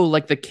 Oh,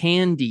 like the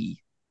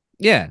candy.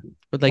 Yeah.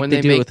 But like When they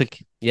they do it with make-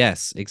 the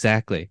yes,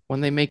 exactly. When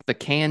they make the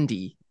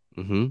candy.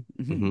 Mm-hmm. Mhm.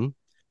 Mm-hmm.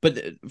 But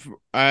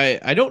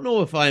I don't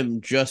know if I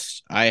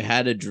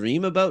had a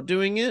dream about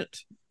doing it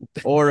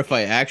or if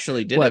I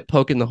actually did What, it.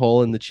 poking the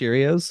hole in the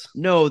Cheerios?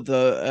 No,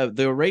 the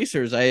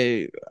erasers.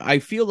 I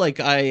feel like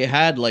I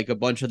had like a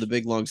bunch of the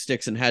big long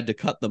sticks and had to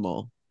cut them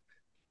all.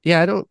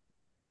 Yeah, I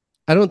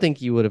don't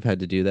think you would have had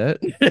to do that.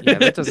 Yeah,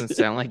 that doesn't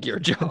sound like your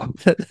job.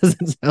 That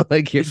doesn't sound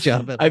like your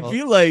job at I all.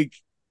 feel like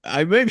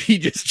I may be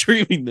just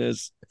dreaming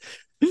this.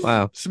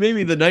 Wow. It's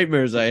maybe the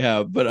nightmares I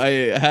have, but I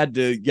had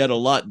to get a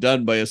lot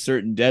done by a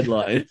certain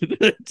deadline.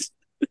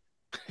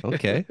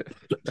 Okay.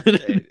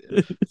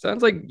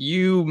 Sounds like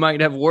you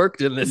might have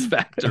worked in this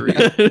factory.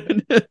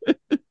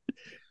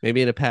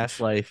 Maybe in a past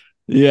life.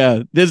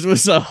 Yeah, this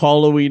was a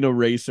Halloween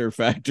eraser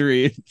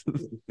factory.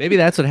 Maybe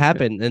that's what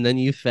happened. And then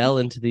you fell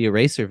into the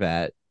eraser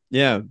vat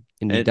Yeah,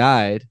 and you And-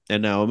 died.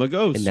 and now I'm a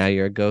ghost. And now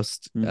you're a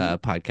ghost Mhm.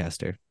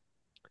 podcaster.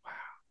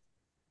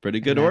 Pretty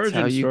good And that's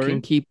origin how you story.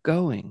 can keep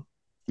going.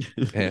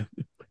 Yeah.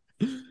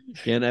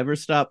 Can't ever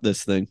stop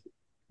this thing.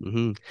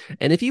 Hmm.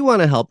 And if you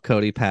want to help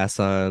Cody pass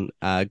on,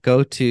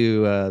 go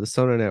to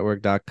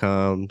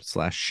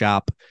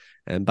thesonarnetwork.com/shop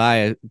and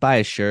buy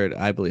a shirt.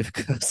 I believe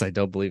in ghosts. I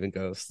don't believe in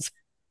ghosts.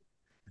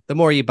 The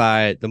more you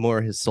buy it, the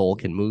more his soul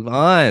can move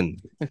on.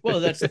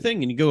 Well, that's the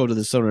thing. And you go to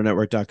the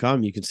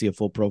sonarnetwork.com, you can see a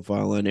full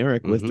profile on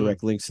Eric with Mhm.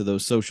 direct links to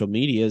those social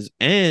medias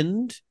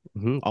and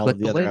Mhm. all Click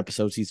of the other link.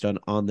 episodes he's done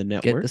on the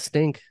Get network. the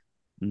stink.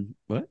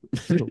 What?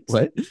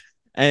 What?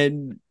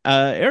 And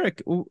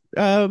Eric, you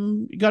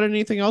got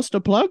anything else to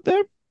plug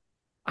there?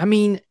 I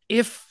mean,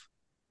 if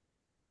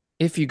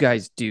you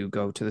guys do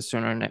go to the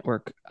Sonar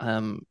Network,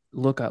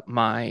 look up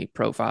my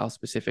profile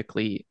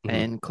specifically Mhm.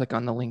 and click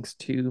on the links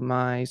to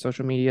my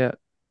social media.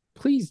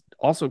 Please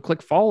also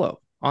click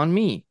follow on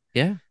me.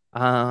 Yeah.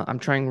 I'm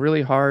trying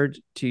really hard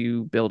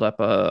to build up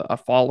a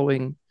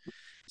following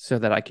so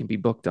that I can be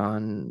booked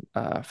on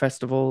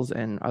festivals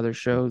and other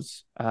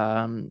shows.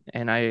 And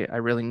I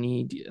really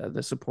need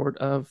the support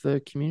of the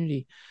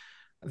community.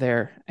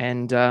 there.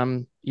 And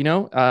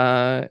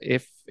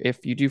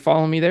if you do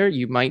follow me there,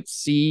 you might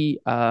see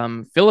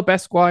Philip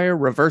Esquire,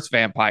 Reverse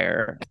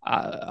Vampire.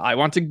 I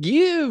want to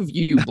give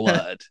you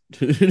blood.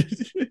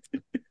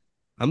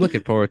 I'm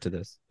looking forward to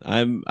this.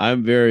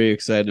 I'm very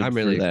excited. I'm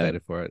really for that.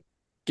 excited for it.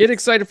 Get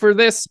excited for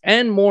this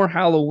and more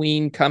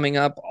Halloween coming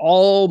up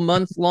all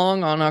month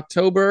long on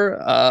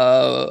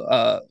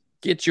October.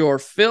 Get your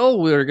fill.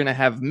 We're going to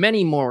have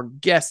many more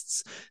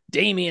guests.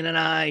 Damien and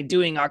I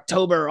doing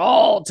October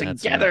all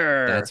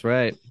together. That's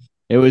right.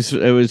 It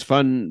was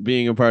fun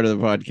being a part of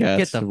the podcast.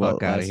 Get the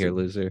fuck out of here,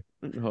 loser.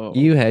 Oh.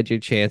 You had your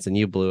chance and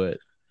you blew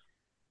it.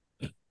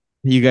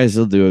 You guys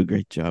will do a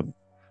great job.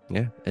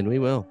 Yeah, and we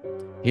will.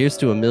 Here's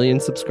to 1 million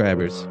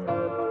subscribers.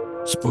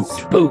 Spooked.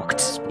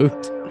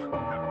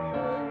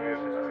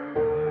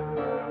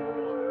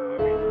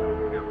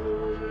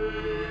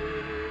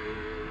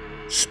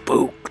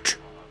 Spooked.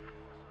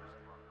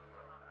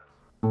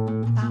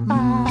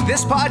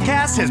 This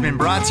podcast has been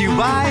brought to you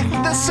by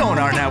the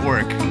Sonar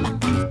Network.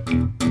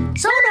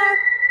 Sonar!